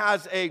cell phone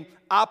has an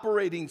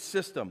operating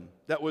system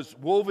that was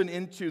woven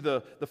into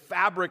the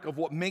fabric of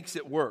what makes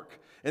it work.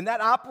 And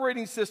that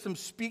operating system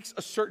speaks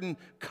a certain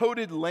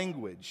coded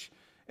language.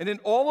 And then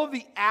all of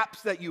the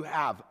apps that you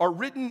have are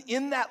written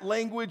in that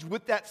language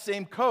with that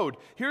same code.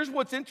 Here's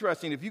what's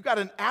interesting. If you've got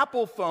an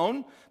Apple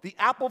phone, the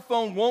Apple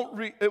phone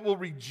it will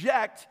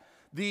reject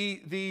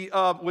the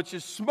which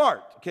is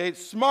smart, okay?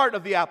 It's smart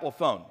of the Apple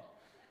phone.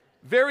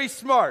 Very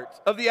smart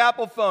of the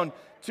Apple phone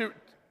to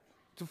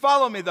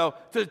follow me, though,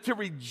 to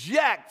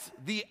reject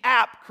the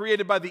app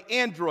created by the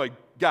Android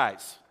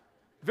guys.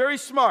 Very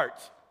smart.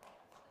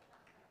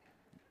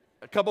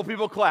 A couple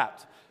people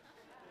clapped.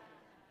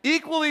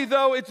 Equally,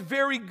 though, it's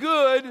very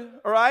good,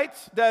 all right,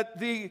 that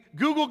the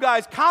Google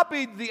guys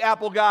copied the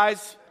Apple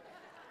guys,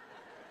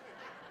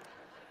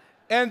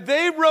 and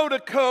they wrote a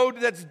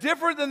code that's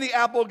different than the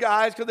Apple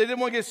guys because they didn't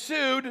want to get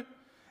sued,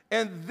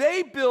 and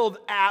they build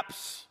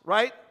apps,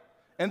 right?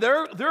 And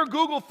their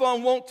Google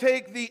phone won't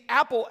take the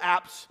Apple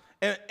apps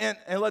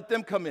and let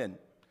them come in.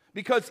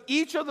 Because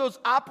each of those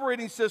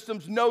operating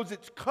systems knows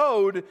its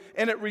code,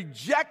 and it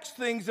rejects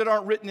things that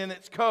aren't written in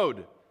its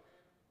code.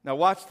 Now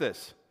watch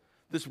this.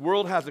 This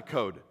world has a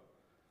code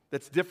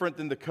that's different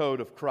than the code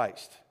of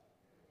Christ.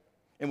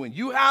 And when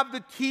you have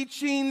the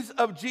teachings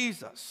of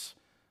Jesus,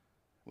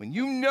 when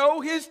you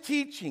know his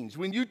teachings,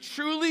 when you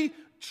truly,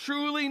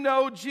 truly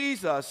know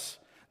Jesus,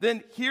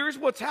 then here's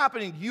what's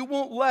happening. You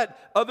won't let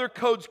other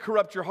codes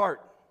corrupt your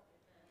heart.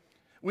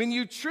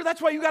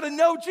 That's why you got to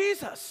know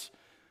Jesus.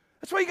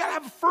 That's why you got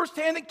to have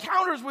firsthand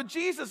encounters with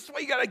Jesus. That's why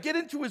you got to get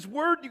into his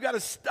word. You got to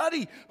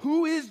study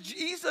who is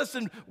Jesus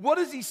and what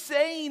is he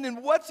saying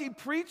and what's he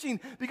preaching.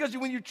 Because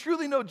when you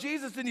truly know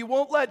Jesus, then you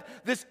won't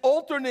let this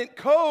alternate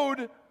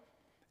code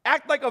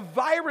act like a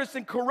virus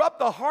and corrupt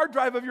the hard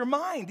drive of your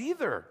mind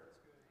either.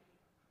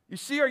 You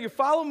see, are you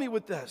following me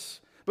with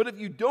this? But if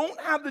you don't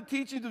have the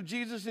teachings of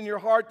Jesus in your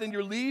heart, then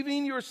you're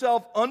leaving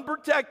yourself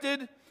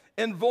unprotected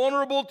and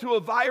vulnerable to a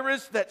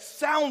virus that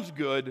sounds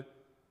good,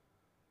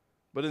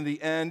 but in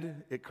the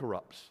end, it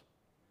corrupts.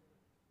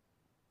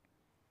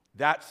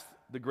 That's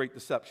the great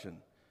deception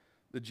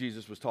that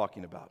Jesus was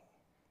talking about.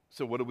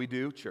 So what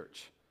do,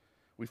 church?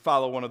 We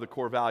follow one of the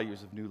core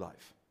values of New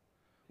Life.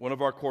 One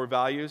of our core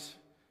values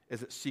is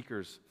that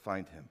seekers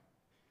find him.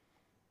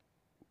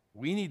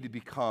 We need to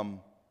become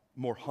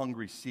more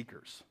hungry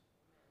seekers.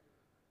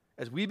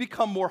 As we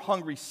become more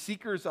hungry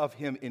seekers of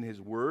him in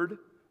his word,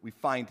 we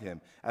find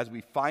him. As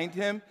we find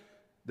him,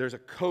 there's a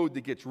code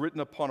that gets written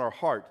upon our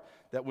heart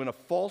that when a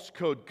false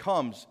code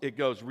comes, it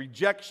goes,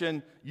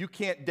 rejection, you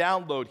can't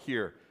download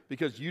here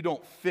because you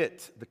don't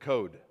fit the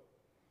code.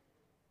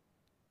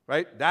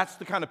 Right? That's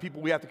the kind of people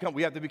we have to become.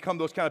 We have to become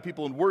those kind of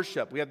people in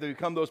worship. We have to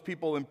become those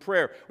people in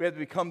prayer. We have to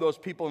become those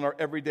people in our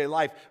everyday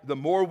life. The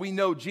more we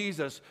know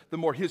Jesus, the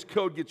more his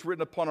code gets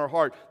written upon our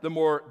heart, the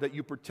more that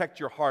you protect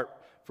your heart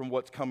from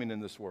what's coming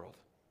in this world.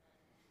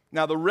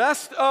 Now, the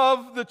rest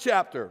of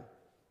chapter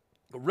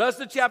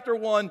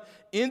 1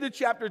 into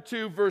chapter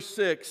 2, verse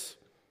 6,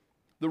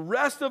 the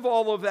rest of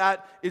all of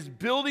that is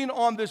building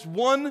on this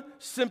one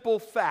simple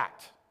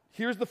fact.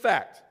 Here's the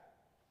fact.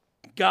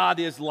 God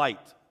is light.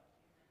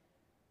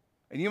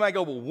 And you might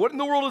go, well, what in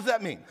the world does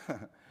that mean? And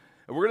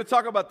we're going to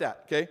talk about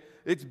that, okay?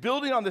 It's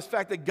building on this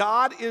fact that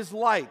God is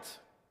light.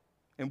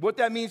 And what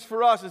that means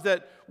for us is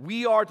that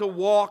we are to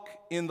walk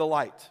in the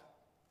light.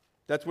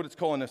 That's what it's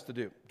calling us to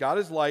do. God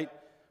is light.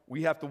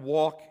 We have to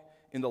walk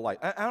in the light.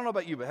 I don't know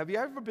about you, but have you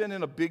ever been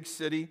in a big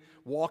city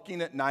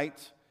walking at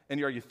night,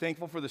 and are you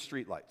thankful for the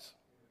street lights?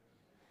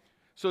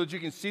 So that you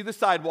can see the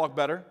sidewalk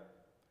better,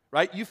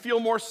 right? You feel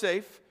more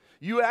safe.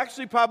 You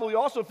actually probably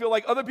also feel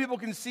like other people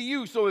can see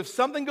you. So if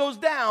something goes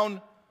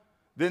down,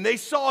 then they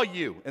saw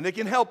you and they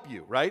can help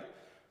you, right?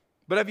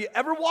 But have you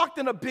ever walked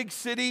in a big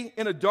city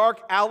in a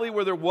dark alley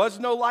where there was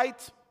no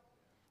light?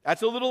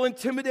 That's a little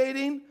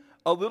intimidating,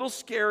 a little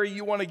scary.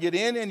 You want to get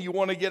in and you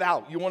want to get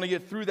out. You want to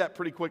get through that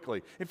pretty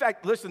quickly. In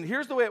fact, listen,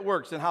 here's the way it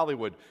works in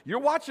Hollywood. You're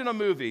watching a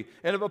movie,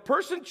 and if a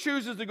person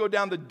chooses to go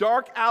down the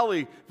dark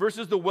alley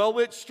versus the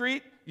well-lit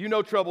street, you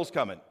know trouble's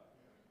coming.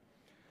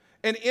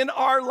 And in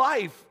our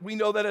life, we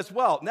know that as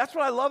well. And that's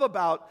what I love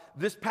about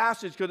this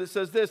passage, because it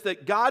says this,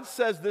 that God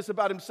says this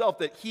about himself,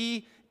 that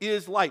he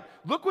is light.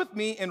 Look with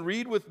me and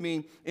read with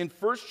me in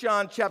 1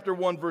 John chapter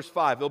 1, verse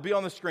 5. It'll be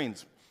on the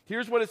screens.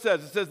 Here's what it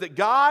says. It says that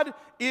God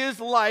is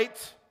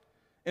light,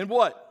 and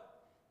what?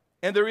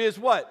 And there is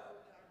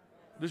what?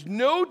 There's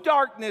no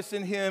darkness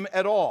in him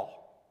at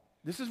all.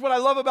 This is what I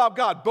love about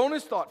God.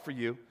 Bonus thought for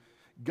you.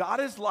 God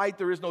is light.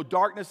 There is no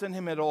darkness in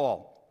him at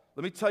all.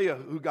 Let me tell you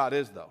who God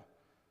is, though.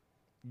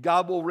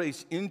 God will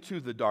race into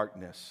the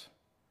darkness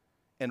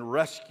and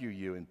rescue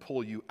you and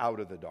pull you out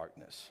of the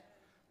darkness.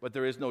 But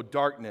there is no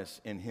darkness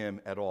in him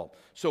at all.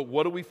 So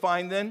what do we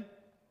find then?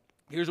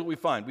 Here's what we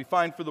find. We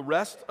find for the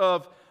rest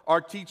of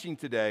our teaching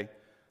today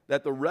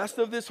that the rest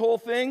of this whole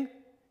thing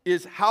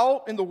is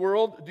how in the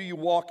world do you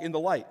walk in the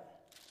light?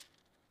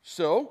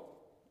 So,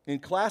 in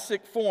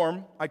classic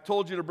form, I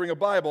told you to bring a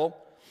Bible.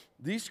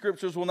 These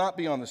scriptures will not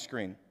be on the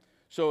screen.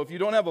 So if you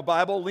don't have a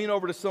Bible, lean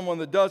over to someone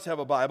that does have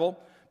a Bible.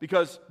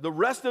 Because the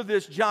rest of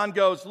this, John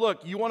goes,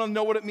 look, you want to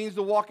know what it means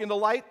to walk in the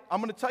light? I'm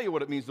going to tell you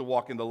what it means to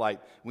walk in the light.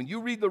 When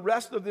you read the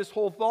rest of this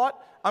whole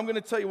thought, I'm going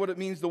to tell you what it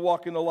means to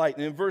walk in the light.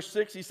 And in verse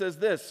 6, he says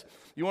this,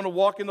 you want to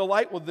walk in the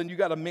light? Well, then you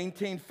got to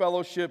maintain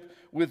fellowship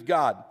with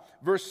God.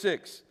 Verse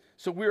 6,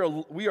 so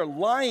we are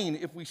lying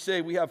if we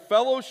say we have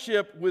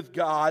fellowship with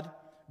God,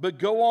 but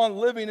go on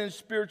living in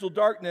spiritual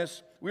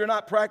darkness. We are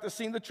not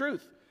practicing the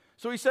truth.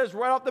 So he says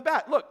right off the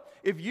bat, look,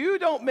 if you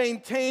don't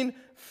maintain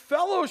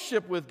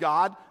fellowship with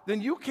God,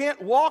 then you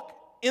can't walk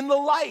in the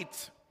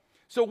light.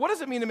 So what does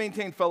it mean to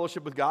maintain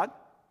fellowship with God?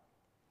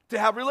 To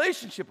have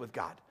relationship with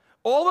God.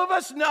 All of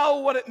us know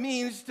what it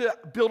means to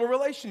build a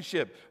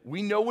relationship.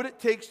 We know what it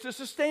takes to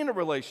sustain a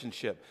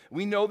relationship.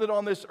 We know that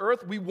on this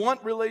earth, we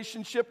want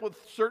relationship with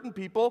certain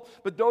people,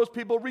 but those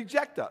people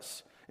reject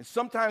us. And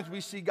sometimes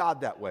we see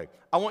God that way.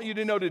 I want you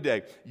to know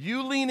today,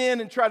 you lean in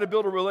and try to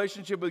build a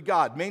relationship with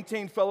God,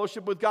 maintain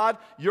fellowship with God,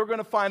 you're going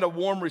to find a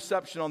warm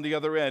reception on the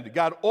other end.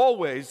 God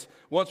always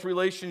wants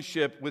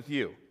relationship with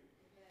you.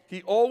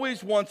 He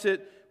always wants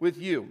it with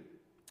you.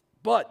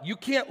 But you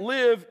can't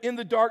live in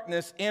the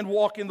darkness and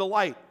walk in the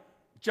light.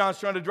 John's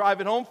trying to drive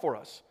it home for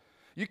us.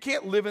 You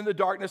can't live in the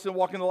darkness and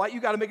walk in the light.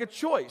 You got to make a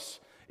choice.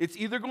 It's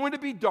either going to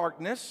be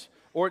darkness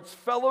or it's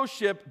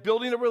fellowship,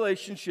 building a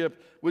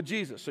relationship with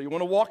Jesus. So you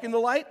want to walk in the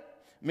light?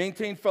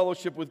 Maintain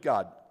fellowship with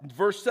God.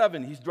 Verse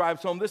 7, he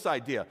drives home this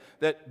idea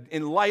that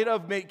in light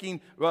of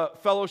making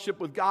fellowship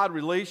with God,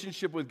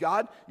 relationship with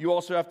God, you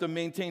also have to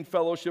maintain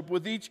fellowship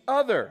with each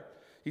other.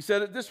 He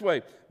said it this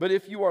way, but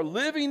if you are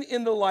living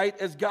in the light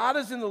as God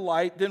is in the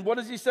light, then what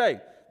does he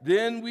say?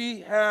 Then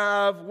we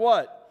have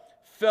what?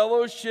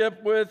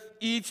 Fellowship with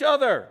each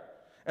other.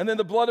 And then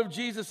the blood of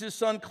Jesus, his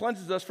son,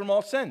 cleanses us from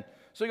all sin.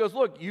 So he goes,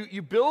 look,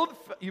 you build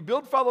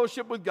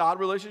fellowship with God,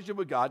 relationship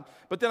with God,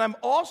 but then I'm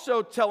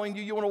also telling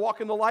you want to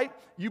walk in the light,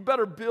 you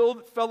better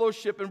build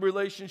fellowship and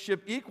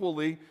relationship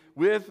equally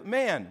with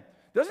man.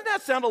 Doesn't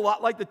that sound a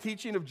lot like the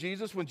teaching of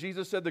Jesus when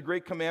Jesus said the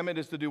great commandment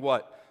is to do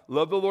what?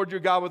 Love the Lord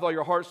your God with all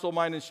your heart, soul,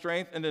 mind, and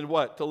strength, and then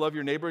what? To love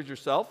your neighbor as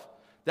yourself?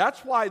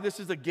 That's why this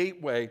is a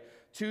gateway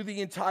to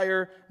the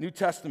entire New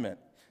Testament.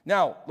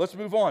 Now, let's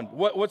move on.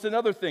 What's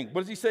another thing?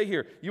 What does he say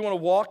here? You want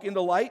to walk in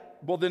the light?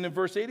 Well, then in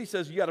verse 8, he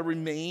says you got to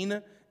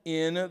remain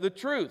in the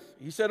truth.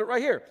 He said it right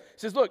here. He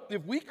says, look,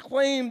 if we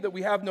claim that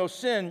we have no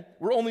sin,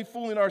 we're only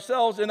fooling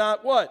ourselves and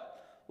not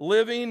what?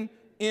 Living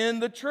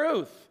in the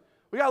truth.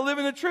 We got to live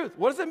in the truth.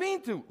 What does it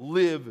mean to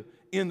live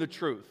in the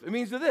truth? It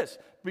means this.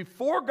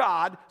 Before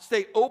God,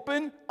 stay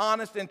open,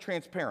 honest, and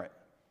transparent.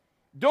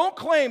 Don't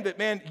claim that,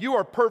 man, you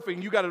are perfect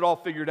and you got it all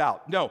figured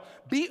out. No,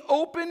 be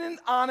open and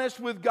honest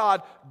with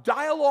God.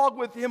 Dialogue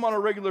with Him on a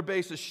regular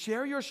basis.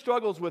 Share your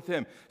struggles with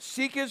Him.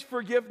 Seek His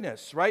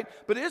forgiveness, right?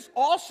 But it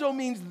also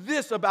means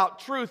this about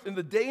truth in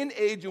the day and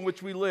age in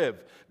which we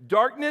live.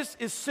 Darkness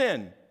is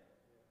sin.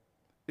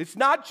 It's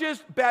not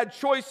just bad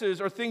choices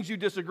or things you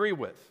disagree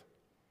with.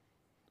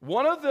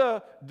 One of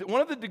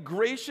the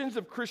degradations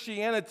of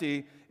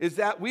Christianity is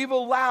that we've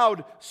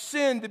allowed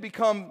sin to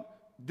become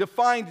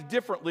defined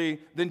differently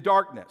than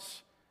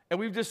darkness. And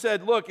we've just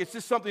said, look, it's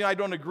just something I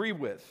don't agree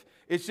with.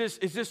 It's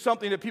just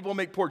something that people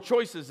make poor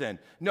choices in.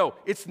 No,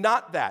 it's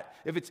not that.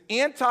 If it's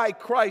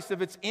anti-Christ,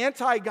 if it's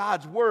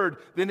anti-God's word,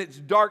 then it's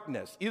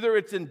darkness. Either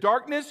it's in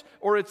darkness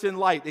or it's in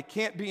light. It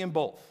can't be in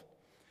both.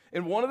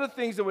 And one of the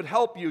things that would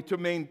help you to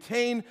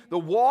maintain the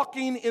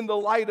walking in the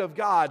light of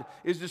God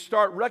is to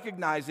start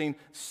recognizing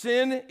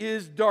sin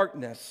is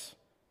darkness.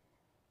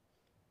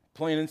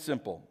 Plain and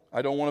simple.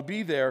 I don't want to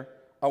be there.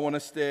 I want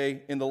to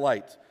stay in the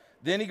light.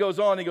 Then he goes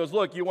on, he goes,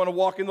 look, you want to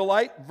walk in the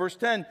light? Verse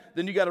 10,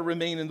 then you got to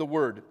remain in the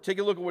word. Take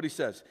a look at what he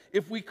says.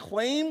 If we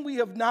claim we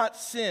have not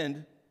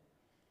sinned,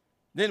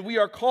 then we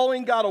are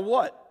calling God a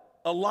what?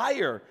 A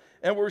liar.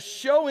 And we're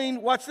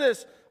showing, watch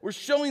this, we're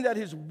showing that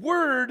his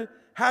word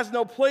has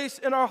no place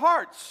in our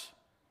hearts.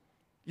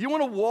 You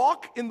want to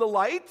walk in the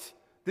light?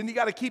 Then you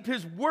got to keep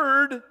his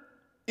word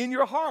in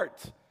your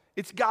heart.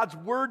 It's God's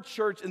word,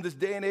 church, in this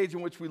day and age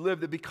in which we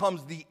live that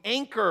becomes the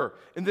anchor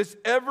in this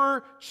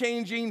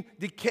ever-changing,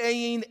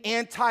 decaying,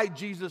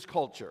 anti-Jesus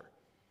culture.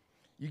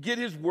 You get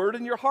his word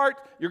in your heart,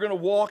 you're going to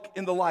walk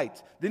in the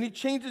light. Then he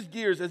changes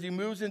gears as he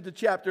moves into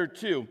chapter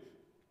 2.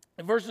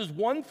 In verses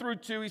 1 through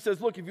 2, he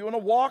says, look, if you want to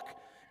walk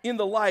in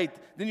the light,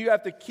 then you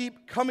have to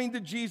keep coming to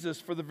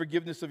Jesus for the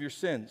forgiveness of your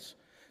sins.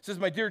 He says,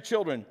 my dear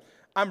children,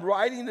 I'm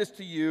writing this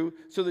to you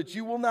so that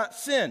you will not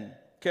sin,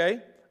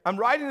 okay? I'm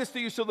writing this to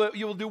you so that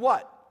you will do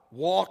what?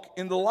 Walk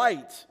in the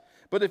light.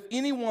 But if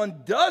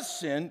anyone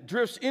does sin,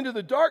 drifts into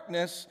the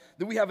darkness,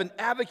 then we have an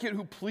advocate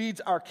who pleads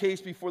our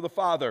case before the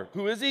Father.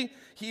 Who is he?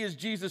 He is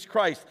Jesus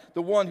Christ,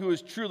 the one who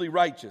is truly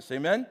righteous.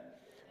 Amen?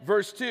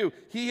 Verse 2,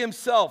 he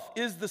himself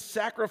is the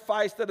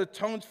sacrifice that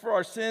atones for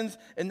our sins,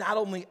 and not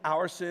only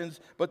our sins,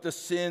 but the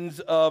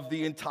sins of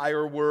the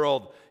entire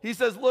world. He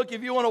says, look,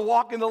 if you want to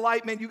walk in the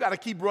light, man, you got to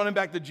keep running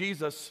back to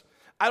Jesus.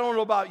 I don't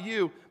know about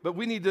you, but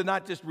we need to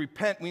not just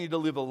repent, we need to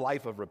live a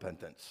life of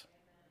repentance.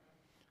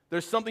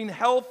 There's something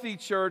healthy,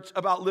 church,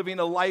 about living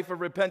a life of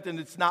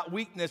repentance. It's not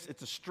weakness,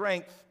 it's a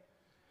strength.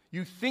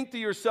 You think to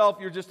yourself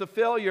you're just a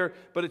failure,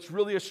 but it's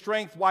really a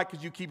strength. Why?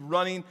 Because you keep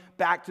running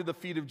back to the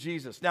feet of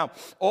Jesus. Now,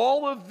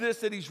 all of this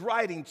that he's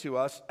writing to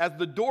us as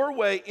the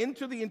doorway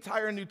into the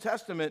entire New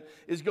Testament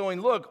is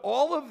going, look,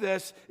 all of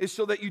this is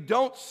so that you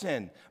don't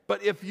sin.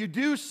 But if you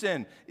do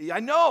sin, I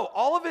know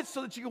all of it's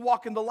so that you can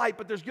walk in the light,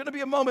 but there's going to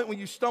be a moment when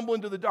you stumble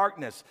into the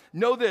darkness.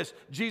 Know this,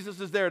 Jesus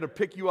is there to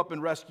pick you up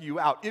and rescue you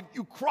out. If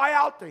you cry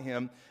out to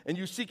him and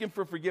you seek him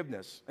for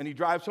forgiveness, and he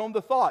drives home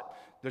the thought,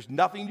 there's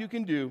nothing you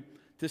can do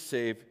to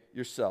save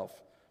yourself.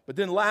 But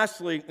then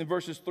lastly, in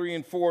verses 3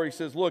 and 4, he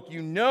says, look,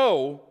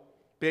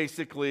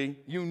 basically,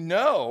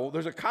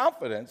 there's a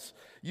confidence.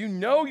 You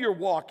know you're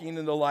walking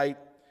in the light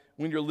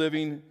when you're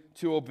living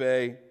to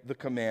obey the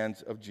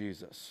commands of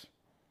Jesus.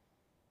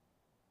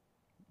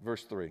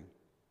 Verse 3,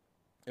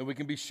 and we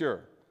can be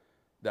sure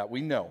that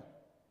we know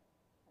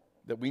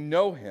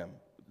him.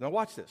 Now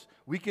watch this.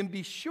 We can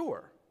be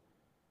sure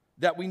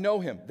that we know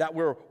him, that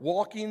we're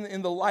walking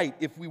in the light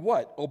if we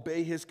what?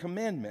 Obey his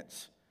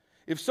commandments.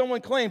 If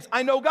someone claims,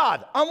 I know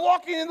God, I'm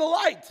walking in the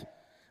light,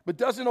 but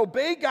doesn't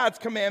obey God's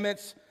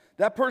commandments,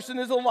 that person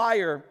is a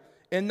liar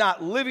and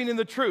not living in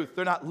the truth.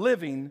 They're not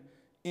living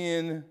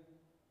in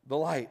the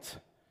light.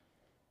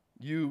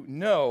 You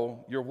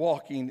know you're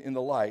walking in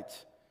the light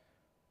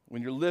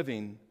when you're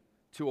living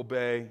to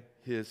obey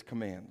his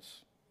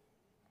commands.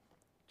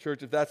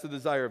 Church, if that's the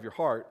desire of your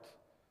heart,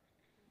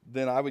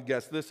 then I would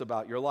guess this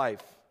about your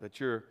life, that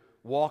you're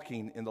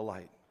walking in the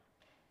light.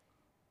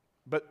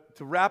 But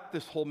to wrap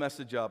this whole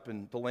message up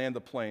and to land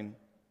the plane,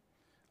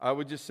 I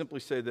would just simply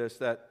say this,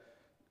 that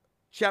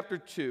chapter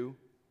 2,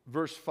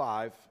 verse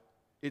 5,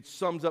 it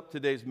sums up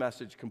today's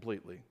message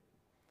completely.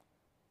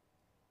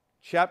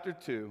 Chapter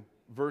 2,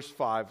 verse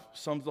 5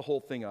 sums the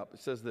whole thing up.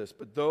 It says this,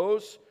 but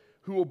those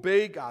who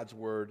obey God's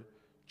word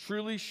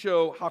truly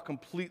show how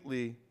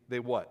completely they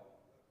what?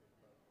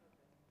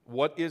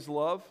 What is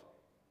love?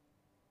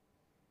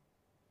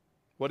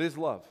 What is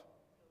love?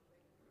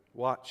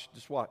 Watch,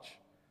 just watch.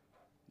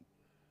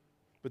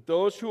 But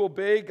those who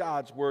obey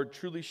God's word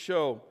truly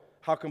show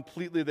how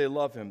completely they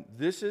love him.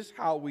 This is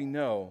how we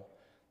know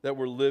that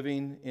we're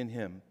living in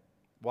him.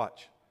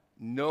 Watch.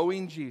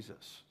 Knowing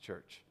Jesus,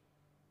 church.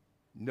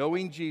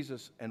 Knowing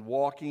Jesus and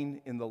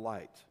walking in the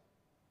light.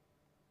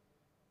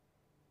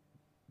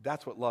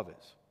 That's what love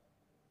is.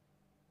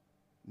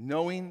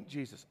 Knowing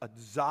Jesus. A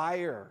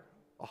desire,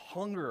 a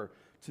hunger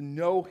to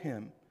know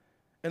him,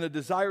 and a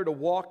desire to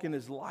walk in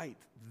his light.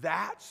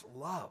 That's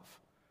love.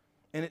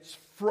 And it's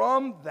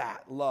from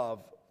that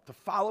love, to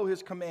follow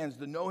his commands,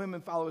 to know him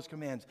and follow his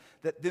commands,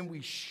 that then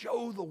we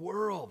show the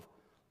world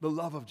the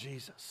love of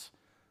Jesus.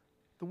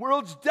 The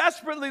world's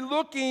desperately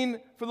looking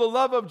for the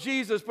love of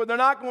Jesus, but they're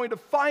not going to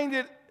find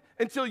it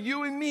until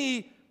you and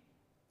me,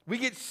 we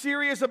get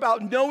serious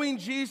about knowing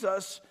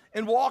Jesus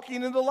and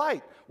walking in the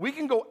light. We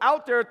can go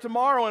out there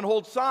tomorrow and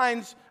hold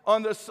signs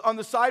on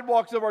the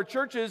sidewalks of our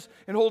churches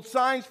and hold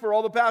signs for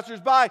all the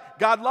passersby.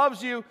 God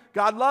loves you.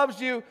 God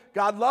loves you.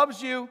 God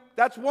loves you.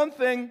 That's one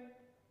thing.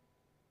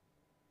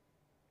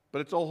 But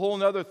it's a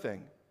whole other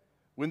thing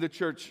when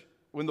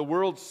the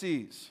world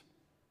sees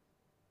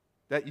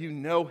that you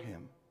know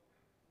him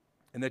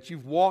and that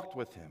you've walked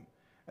with him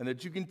and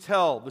that you can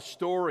tell the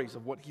stories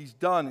of what he's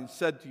done and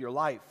said to your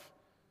life.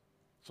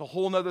 It's a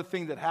whole other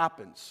thing that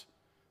happens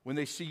when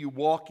they see you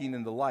walking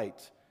in the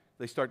light.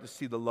 They start to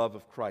see the love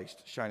of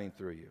Christ shining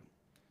through you.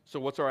 So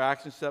what's our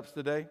action steps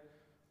today?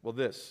 Well,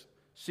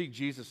 seek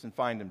Jesus and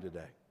find him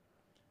today.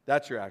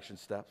 That's your action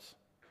steps.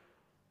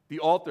 The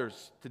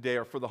altars today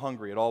are for the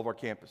hungry at all of our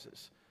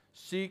campuses.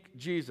 Seek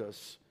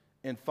Jesus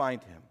and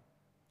find him.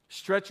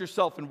 Stretch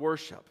yourself in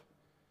worship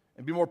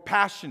and be more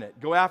passionate.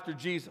 Go after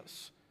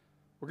Jesus.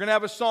 We're going to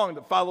have a song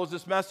that follows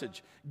this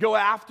message. Go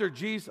after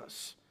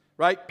Jesus,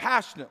 right?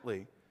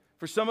 Passionately.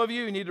 For some of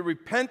you, you need to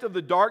repent of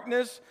the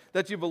darkness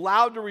that you've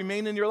allowed to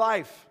remain in your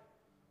life.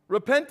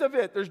 Repent of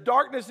it. There's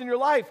darkness in your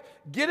life.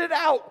 Get it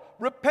out.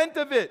 Repent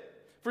of it.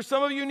 For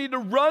some of you, you need to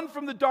run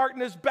from the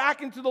darkness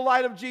back into the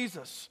light of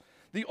Jesus.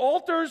 The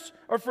altars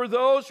are for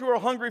those who are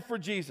hungry for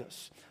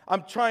Jesus.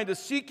 I'm trying to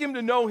seek him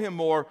to know him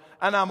more,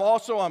 and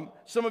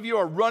some of you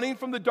are running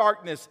from the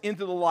darkness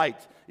into the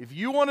light. If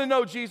you want to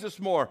know Jesus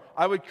more,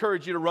 I would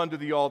encourage you to run to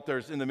the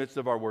altars in the midst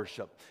of our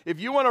worship.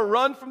 If you want to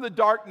run from the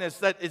darkness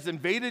that has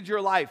invaded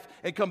your life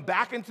and come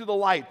back into the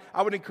light,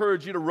 I would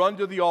encourage you to run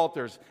to the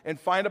altars and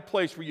find a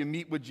place where you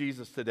meet with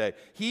Jesus today.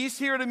 He's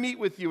here to meet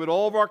with you at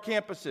all of our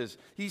campuses.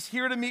 He's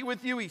here to meet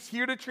with you. He's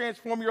here to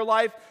transform your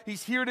life.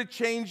 He's here to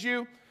change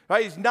you.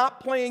 Right? He's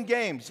not playing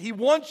games. He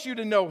wants you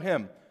to know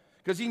him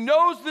because he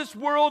knows this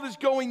world is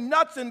going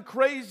nuts and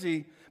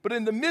crazy. But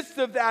in the midst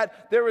of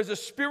that, there is a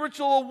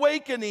spiritual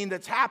awakening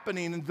that's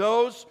happening in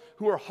those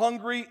who are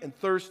hungry and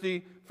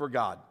thirsty for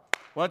God.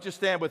 Why don't you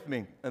stand with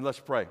me and let's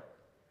pray.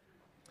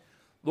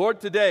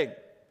 Lord, today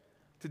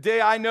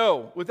I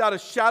know without a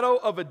shadow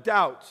of a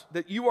doubt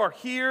that you are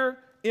here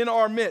in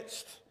our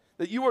midst,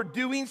 that you are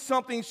doing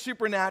something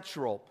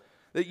supernatural,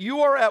 that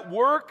you are at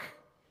work.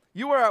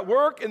 You are at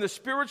work in the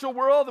spiritual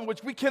world in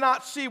which we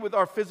cannot see with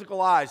our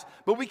physical eyes,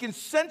 but we can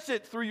sense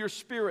it through your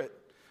Spirit.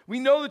 We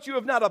know that you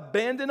have not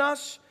abandoned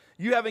us,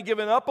 you haven't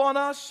given up on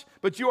us,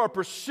 but you are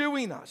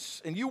pursuing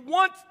us, and you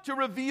want to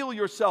reveal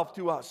yourself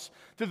to us.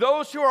 To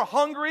those who are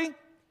hungry,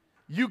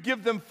 you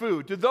give them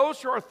food. To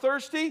those who are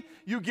thirsty,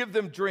 you give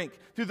them drink.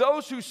 To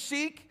those who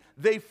seek,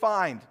 they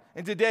find.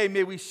 And today,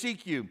 may we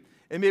seek you,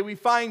 and may we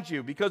find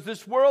you, because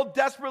this world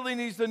desperately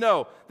needs to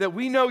know that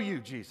we know you,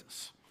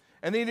 Jesus.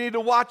 And they need to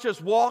watch us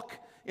walk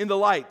in the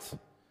light.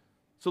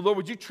 So, Lord,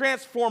 would you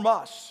transform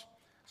us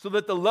so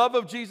that the love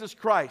of Jesus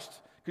Christ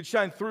could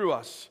shine through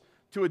us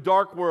to a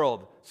dark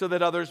world so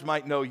that others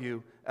might know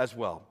you as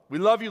well. We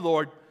love you,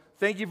 Lord.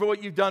 Thank you for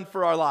what you've done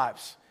for our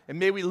lives. And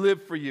may we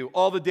live for you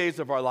all the days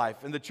of our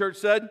life. And the church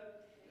said,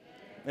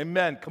 Amen.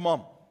 Amen. Come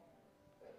on.